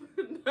 Diabetic.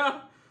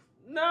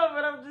 No,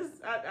 but I'm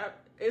just,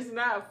 it's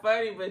not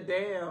funny, but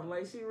damn,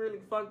 like, she really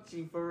fucked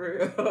you for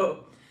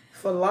real.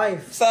 For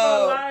life. So,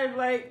 for life,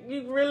 like,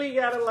 you really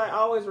gotta,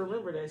 always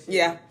remember that shit.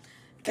 Yeah.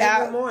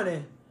 Every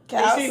morning.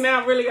 She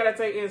now really gotta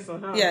take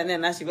insulin, huh? Yeah,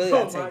 now she really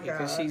gotta take it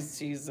because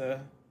she's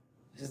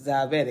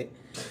diabetic.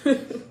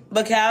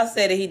 But Cal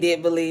said that he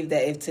did believe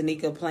that if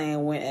Tanika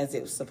plan went as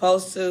it was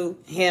supposed to,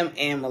 him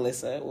and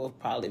Melissa will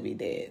probably be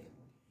dead.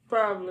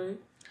 Probably.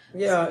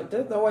 Yeah,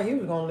 there's no way he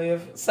was gonna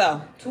live.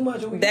 So too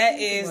much. That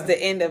is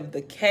the end of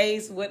the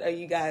case. What are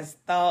you guys'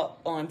 thoughts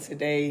on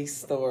today's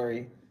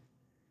story?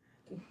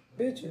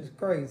 Bitch is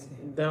crazy.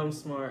 Dumb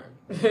smart.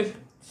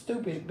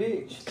 Stupid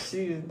bitch.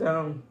 She's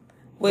dumb.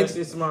 But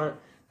she's smart.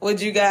 Would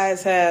you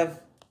guys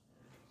have?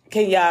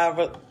 Can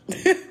y'all?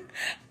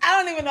 I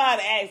don't even know how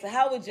to ask.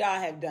 How would y'all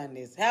have done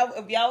this?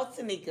 If y'all was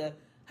Tanika,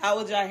 how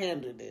would y'all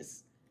handle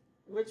this?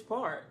 Which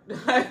part?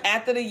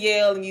 After the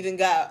Yale and you done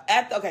got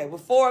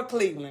before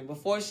Cleveland,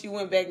 before she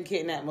went back and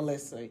kidnapped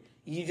Melissa,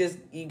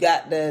 you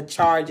got the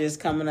charges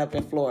coming up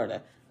in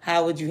Florida.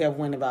 how would you have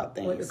went about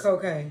things? With the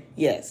cocaine?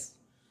 Yes.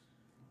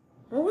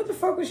 Well, what the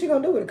fuck was she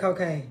gonna do with the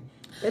cocaine?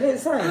 It didn't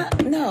say.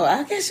 No,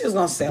 I guess she was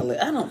gonna sell it.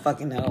 I don't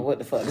fucking know what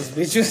the fuck this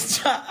bitch was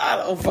trying. I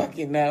don't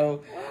fucking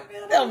know.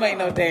 That don't make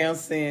no damn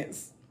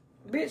sense.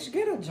 Bitch,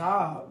 get a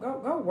job.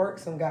 Go work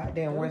some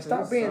goddamn work.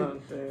 Stop being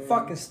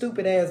fucking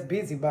stupid ass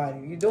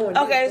busybody. You doing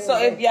okay? This, so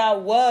doing if y'all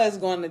was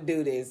going to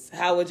do this,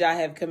 how would y'all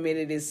have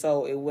committed it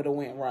so it would have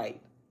went right?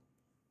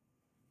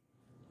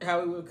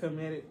 How we would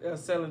commit it?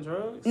 Selling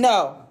drugs?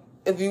 No.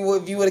 If you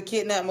would have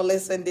kidnapped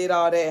Melissa and did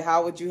all that,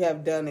 how would you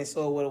have done it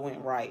so it would have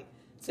went right?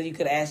 So you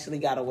could have actually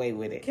got away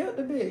with it. Killed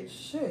the bitch.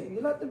 Shit, you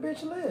let the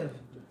bitch live.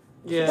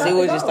 Yeah. So it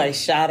was just like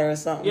shot her or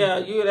something. Yeah,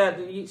 you would have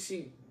to.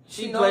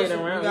 She played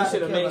around. You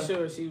should have made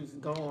sure she was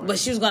gone. But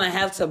she was gonna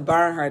have to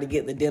burn her to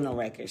get the dental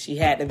record. She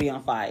had to be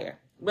on fire.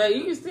 But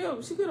you can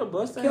still. She could have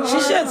busted her. She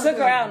should have took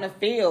her out in the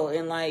field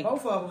and like.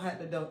 Both of them had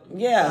to do.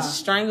 Yeah,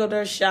 strangled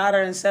her, shot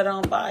her, and set her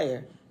on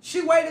fire. She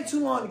waited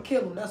too long to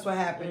kill him. That's what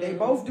happened. They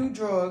both do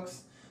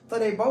drugs. So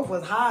they both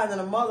was higher than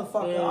a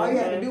motherfucker. All you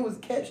had to do was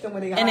catch them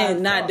when they got and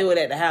then not do it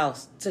at the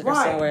house. Took her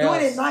somewhere else.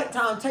 Do it at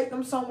nighttime. Take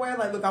them somewhere.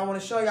 Like, look, I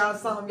want to show y'all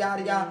something,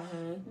 yada, yada.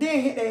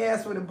 Then hit their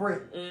ass with a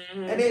brick.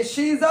 And then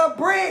she's a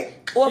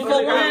brick. Well,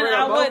 for one,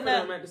 I wouldn't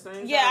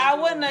have. Yeah, I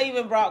wouldn't have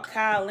even brought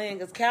Kyle in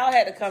because Kyle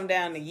had to come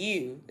down to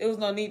you. There was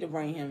no need to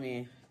bring him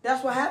in.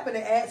 That's what happened.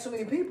 They add so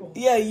many people.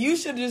 Yeah, you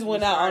should just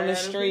went out on the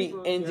street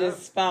and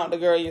just found the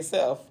girl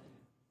yourself.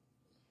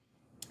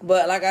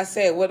 But like I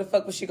said, what the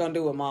fuck was she gonna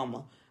do with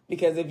Mama?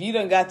 Because if you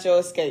done got your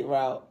escape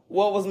route,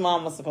 what was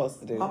Mama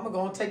supposed to do? Mama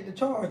gonna take the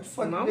charge.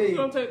 Mama's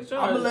gonna take the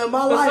charge. I'm gonna live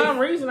my life. For some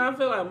reason, I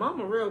feel like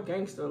Mama real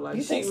gangster. Like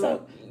you think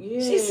so? Yeah.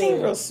 She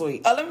seemed real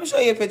sweet. Oh, let me show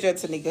you a picture of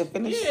Tanika.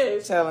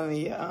 Finish telling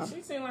me.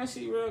 She seemed like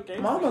she real gangster.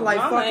 Mama like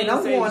fucking.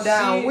 I'm going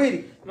down with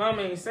it.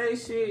 Mama ain't say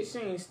shit. She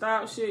ain't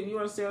stop shit. You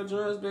wanna sell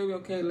drugs, baby?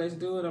 Okay, let's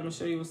do it. I'm gonna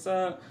show you what's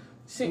up.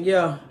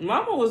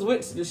 Mama was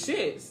with the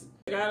shits.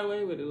 Got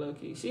away with it,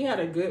 lucky. She had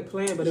a good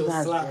plan, but it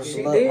was sloppy.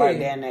 She looked right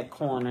there in that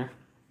corner.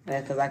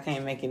 That's because I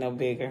can't make it no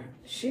bigger.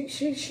 She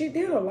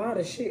did a lot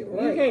of shit.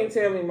 Right? You can't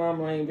tell me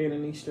Mama ain't been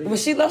in these streets. But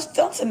she loves.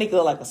 Don't Tanika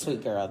look like a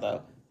sweet girl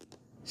though?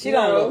 She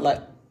don't look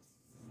like.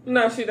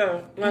 No, she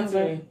don't. Not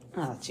to me.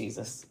 Oh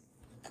Jesus.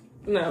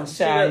 No,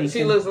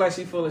 she looks like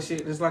she full of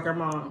shit, just like her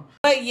mom.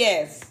 But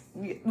yes,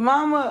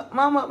 Mama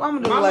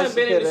do like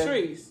been in the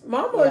streets.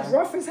 Mama is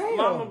rough as hell.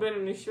 Mama been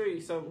in the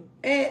streets, so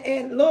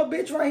and little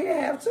bitch right here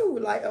have too.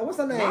 Like what's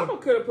her name? Mama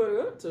could have put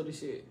her up to the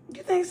shit.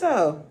 You think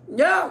so?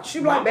 Yeah,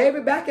 she like, baby,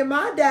 back in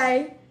my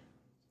day.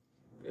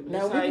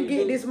 Now we can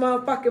get this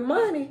motherfucking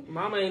money.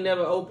 Mama ain't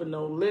never opened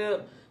no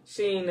lip.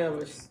 She ain't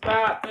never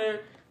stopped her.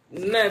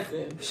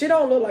 Nothing. She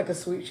don't look like a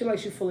sweet. She like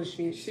she full of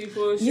shit. She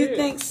full of shit. You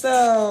think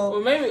so?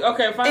 Well, maybe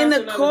in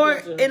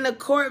the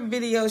court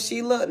video,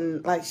 she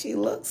looked like she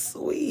looks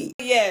sweet.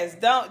 Yes,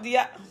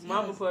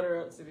 Mama put her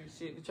up to this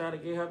shit to try to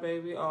get her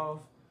baby off.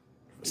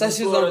 So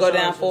she was gonna go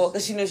down for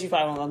because she knew she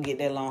probably wasn't gonna get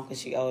that long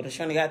because she older.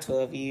 She only got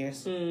 12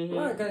 years. Mm-hmm.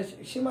 Right, because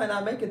she might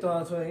not make it through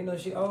all 12. You know,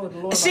 she old. The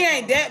Lord she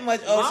ain't that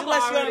much old. She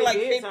only like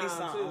 50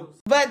 something.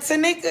 But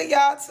Tanika,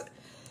 y'all.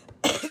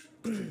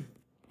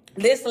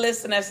 This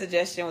listener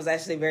suggestion was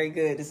actually very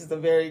good. This is a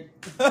very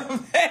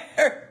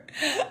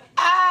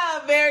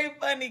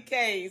funny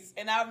case.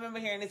 And I remember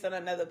hearing this on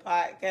another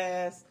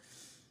podcast.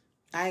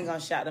 I ain't gonna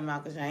shout them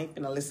out because I ain't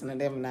finna listen to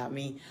them, not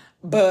me.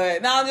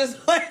 But no, I'm just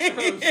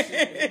playing.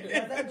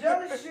 That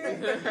jealous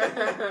shit.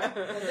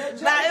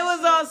 Nah, it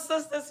was on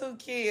Sisters Who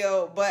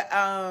Kill, but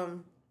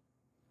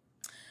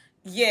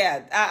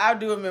yeah, I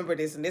do remember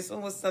this, and this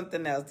one was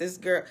something else. This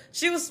girl,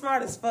 she was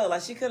smart as fuck.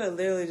 Like she could have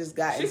literally just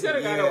got. She could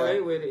have got away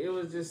with it. It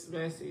was just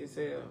messy as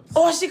hell.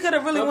 Or she could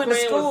have really went to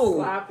school.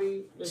 Was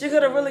sloppy, she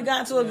could have really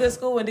gotten to a good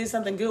school and did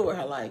something good with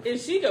her life.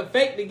 If she could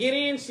fake to get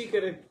in, she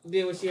could have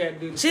did what she had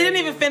to do. She didn't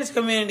even finish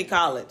community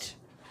college.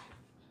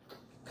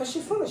 Cause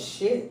she full of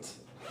shit.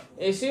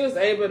 If she was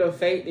able to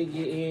fake to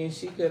get in,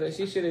 she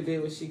should have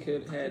did what she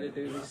could had to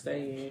do to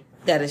stay in.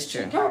 That is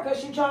true. Cause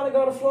she trying to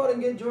go to Florida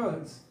and get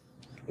drugs.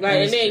 Like,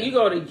 and then you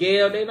go to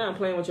Yale, they not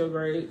playing with your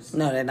grades.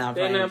 No, they're not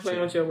playing. They're not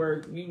playing with your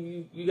work.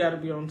 You got to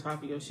be on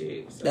top of your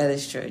shit. So. That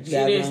is true. She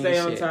didn't stay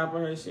on top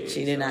of her shit.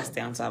 She did not stay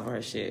on top of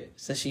her shit.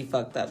 So she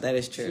fucked up. That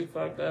is true. She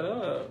fucked that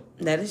up.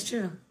 That is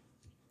true.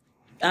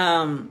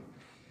 Are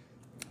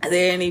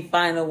there any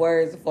final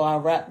words before I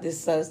wrap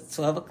this up? It's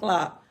 12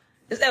 o'clock.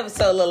 This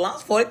episode a little long.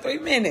 It's 43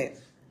 minutes.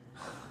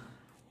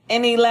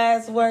 Any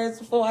last words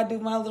before I do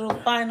my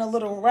final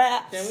little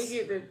raps?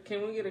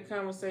 Can we get a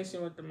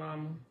conversation with the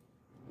mama?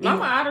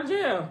 Mama out of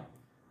jail.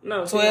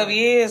 No. 12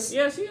 years?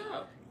 Yeah, she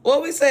out.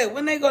 What we said,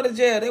 when they go to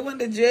jail? They went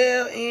to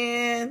jail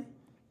in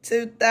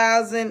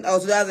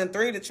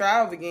 2003, the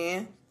trial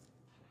began.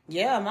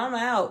 Yeah, Mama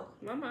out.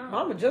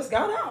 Mama just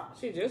got out.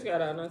 She just got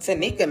out.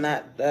 Tanika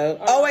not, though.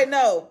 Oh, wait,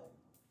 no.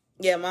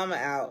 Yeah, Mama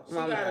out. She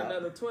got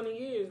another 20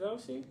 years,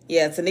 don't she?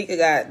 Yeah, Tanika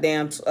got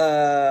damn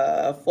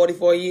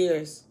 44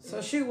 years.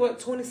 So she what,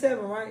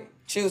 27, right?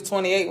 She was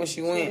 28 when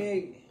she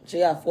went. She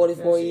got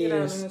 44 years. She got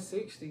out in the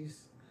 60s.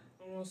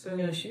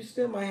 Yeah, she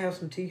still might have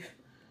some teeth.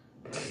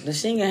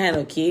 She ain't gonna have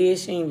no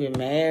kids. She ain't been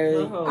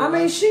married. I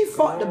mean, she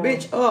fucked the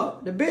bitch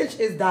up. The bitch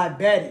is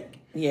diabetic.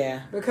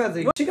 Yeah. Because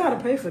she gotta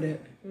pay for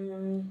that.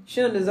 Mm-hmm.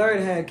 She don't deserve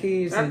to have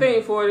kids. I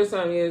think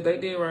 40-something years, they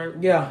did right.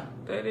 Yeah.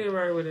 They did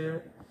right with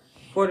it.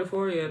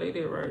 44, yeah, they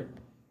did right.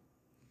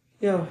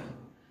 Yeah.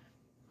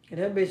 And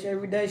that bitch,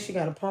 every day, she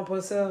gotta pump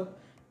herself.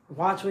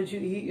 Watch what you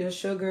eat, your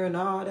sugar and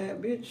all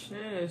that, bitch.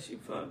 Yeah, she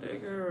fucked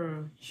that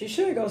girl. She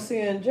should go see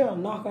her in jail,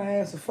 knock her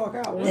ass the fuck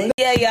out.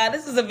 Yeah,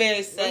 this is a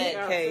very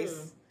sad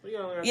case.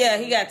 Yeah,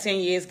 he got 10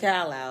 years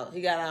Kyle out.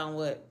 He got out in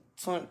what,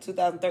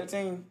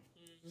 2013?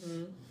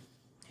 Mm-hmm.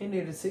 He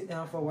needed to sit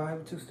down for a while. He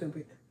was too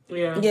stupid.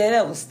 Yeah,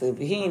 that was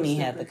stupid. He didn't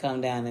even have to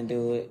come down and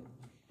do it.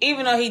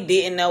 Even though he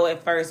didn't know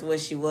at first what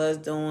she was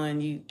doing,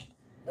 you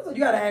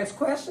gotta ask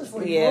questions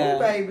for you,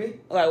 baby.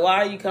 Like, why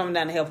are you coming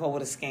down to help her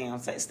with a scam?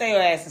 Stay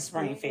your ass in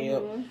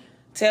Springfield. Mm-hmm.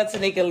 Tell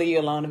Tanika leave you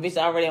alone. The bitch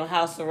already on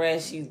house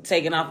arrest. She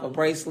taking off her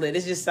bracelet.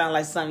 This just sounds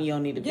like something you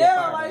don't need to be a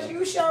part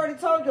of. She already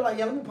told you, like,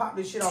 yeah, let me pop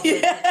this shit off.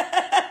 Bitch,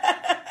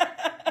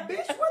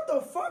 what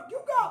the fuck? You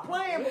got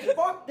playing, but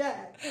fuck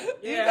that.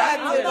 You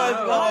got too much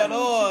going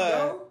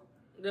on.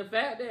 The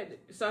fact that,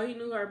 so he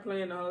knew her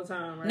playing the whole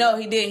time, right? No,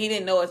 he didn't. He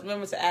didn't know it.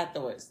 Remember to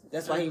afterwards.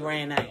 That's why he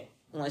ran out.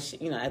 Once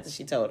she, after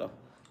she told him.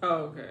 Oh,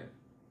 okay.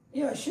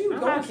 Yeah, she was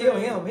going to kill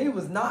him. He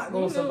was not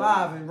going to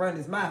survive and run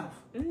his mouth.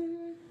 Mm-hmm.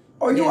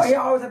 Or he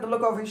always have to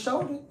look over his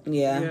shoulder.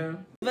 Yeah.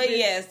 But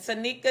yes,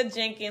 Tanika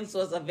Jenkins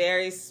was a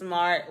very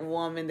smart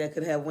woman that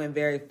could have went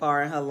very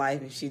far in her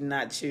life if she did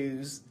not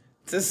choose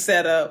to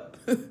set up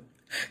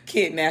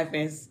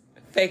kidnappings,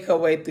 fake her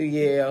way through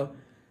Yale,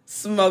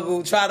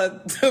 smuggle, try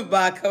to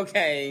buy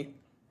cocaine,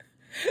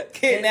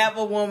 kidnap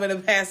a woman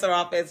and pass her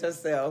off as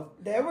herself.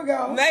 There we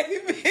go.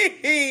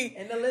 Maybe.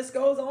 And the list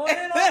goes on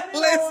and on. The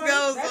list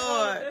goes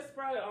on. That's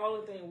probably the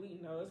only thing we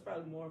know. It's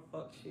probably more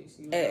fuck shit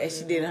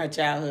she did in her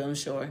childhood, I'm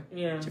sure.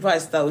 Yeah. She probably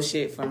stole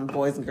shit from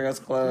Boys and Girls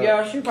Club.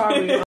 Yeah, she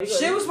probably.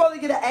 She was supposed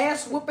to get an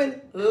ass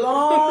whooping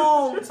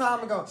long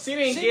time ago. She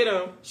didn't get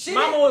him.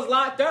 Mama was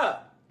locked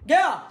up.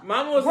 Yeah.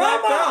 Mama was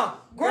locked up.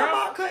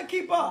 Grandma couldn't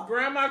keep up.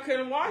 Grandma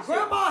couldn't watch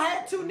Grandma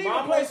had 2 knee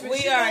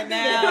replacements.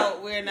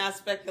 We're not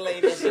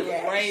speculating that she was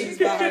raised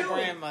by her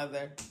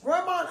grandmother.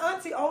 Grandma and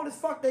auntie old as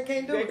fuck, they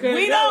can't do it.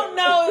 We don't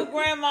know if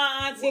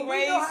grandma and auntie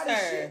raised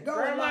her.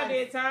 Grandma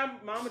did time,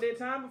 mama did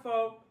time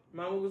before.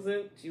 Mama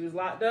she was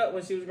locked up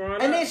when she was growing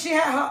up. And then she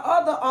had her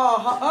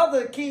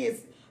other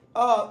kids,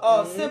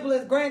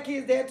 siblings,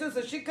 grandkids there too,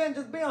 so she couldn't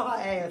just be on her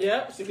ass.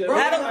 Yep, she could.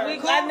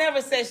 I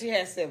never said she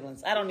had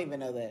siblings. I don't even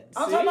know that.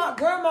 I'm talking about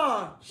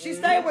grandma. She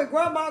stayed with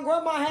grandma.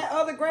 Grandma had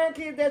other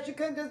grandkids that she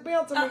couldn't just be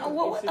on to me.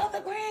 What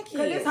other grandkids?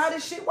 Because this how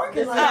this shit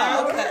working.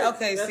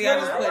 Okay. See, I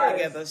just put it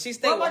together. She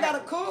stayed grandma with her. Grandma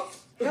got to cook,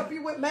 help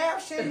you with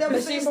math. She ain't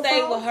never seen before. She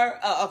stayed with her.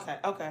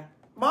 Okay.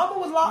 Mama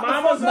was locked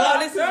up.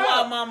 This is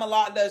why Mama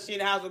locked up. She in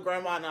the house with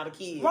grandma and all the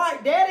kids.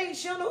 Right, daddy.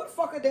 She don't know who the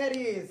fuck her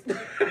daddy is.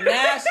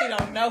 Now she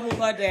don't know who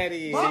her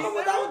daddy is. Mama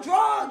was on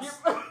drugs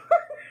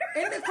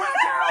in the crack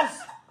house.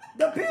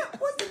 The pimp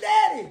was the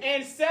daddy.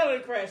 And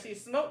selling crack. She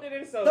smoked it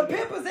and sold it. The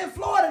pimp was in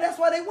Florida. That's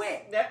why they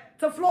went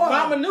to Florida.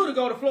 Mama knew to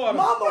go to Florida.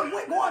 Mama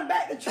went going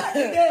back to track the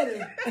daddy.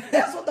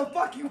 That's what the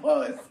fuck he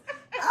was.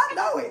 I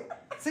know it.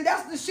 See,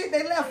 that's the shit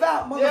they left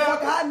out, motherfucker.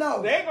 Yeah, I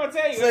know. They ain't gonna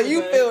tell you. So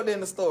you filled in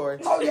the story.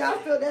 Oh yeah, I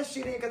filled that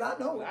shit in because I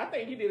know. I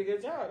think you did a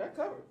good job. That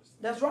covers.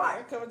 That's right.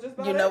 That covers just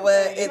about You know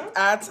what?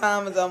 Our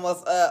time is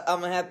almost up. I'm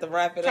gonna have to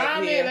wrap it up here.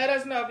 Comment. Let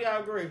us know if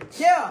y'all agree.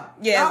 Yeah.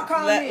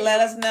 Let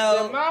us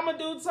know. Did Mama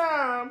do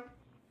time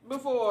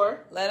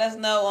before? Let us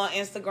know on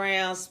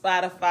Instagram,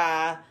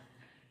 Spotify.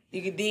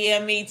 You can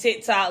DM me,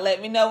 TikTok.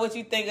 Let me know what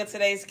you think of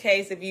today's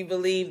case. If you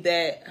believe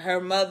that her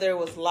mother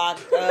was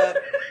locked up,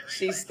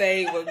 she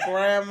stayed with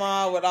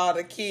grandma with all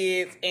the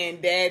kids,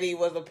 and daddy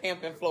was a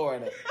pimp in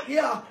Florida.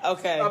 Yeah.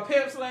 Okay. A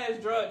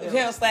pimp/drug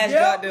dealer.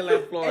 Drug dealer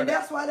in Florida. And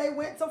that's why they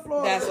went to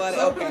Florida. That's why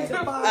okay.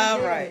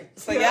 All right.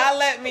 So y'all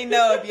let me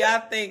know if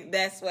y'all think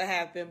that's what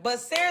happened.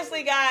 But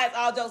seriously, guys,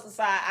 all jokes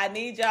aside, I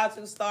need y'all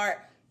to start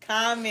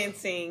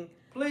commenting.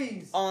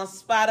 Please. On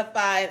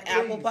Spotify and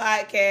Apple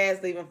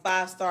Podcasts, leaving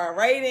 5-star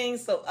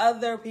ratings so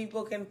other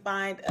people can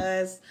find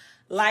us.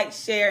 Like,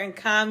 share, and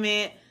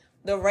comment.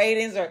 The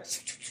ratings are...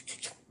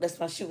 That's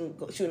my shooting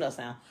up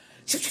sound.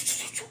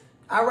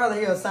 I'd rather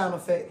hear a sound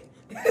effect.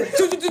 No.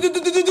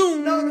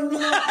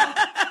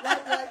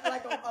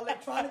 Like an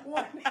electronic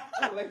one.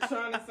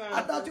 Electronic sound.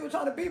 I thought you were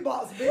trying to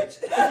beatbox, bitch.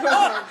 Oh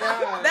my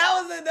God. That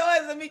was the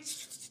noise of me.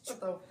 What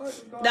the fuck is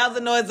going on? That was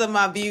the noise of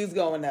my views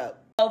going up.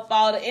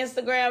 Follow the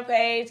Instagram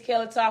page,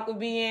 Killer Talk with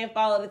BN.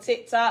 Follow the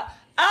TikTok.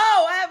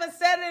 Oh, I haven't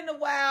said it in a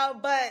while,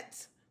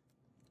 but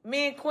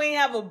me and Queen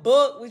have a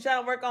book. We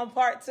trying to work on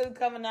part 2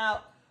 coming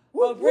out.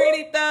 Well,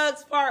 Pretty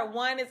Thugs Part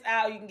 1 is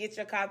out. You can get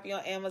your copy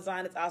on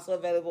Amazon. It's also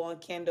available on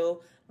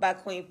Kindle by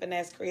Queen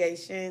Finesse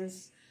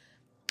Creations.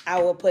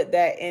 I will put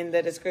that in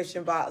the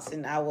description box,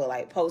 and I will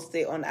post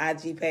it on the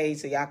IG page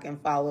so y'all can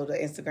follow the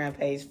Instagram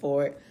page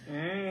for it.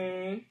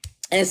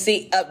 And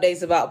see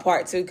updates about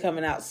Part 2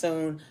 coming out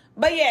soon.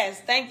 But yes,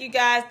 thank you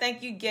guys.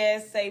 Thank you,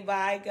 guests. Say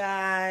bye,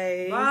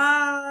 guys.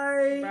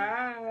 Bye.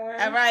 Bye.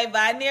 All right,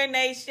 bye, Near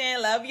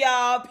Nation. Love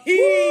y'all. Peace.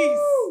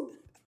 Woo.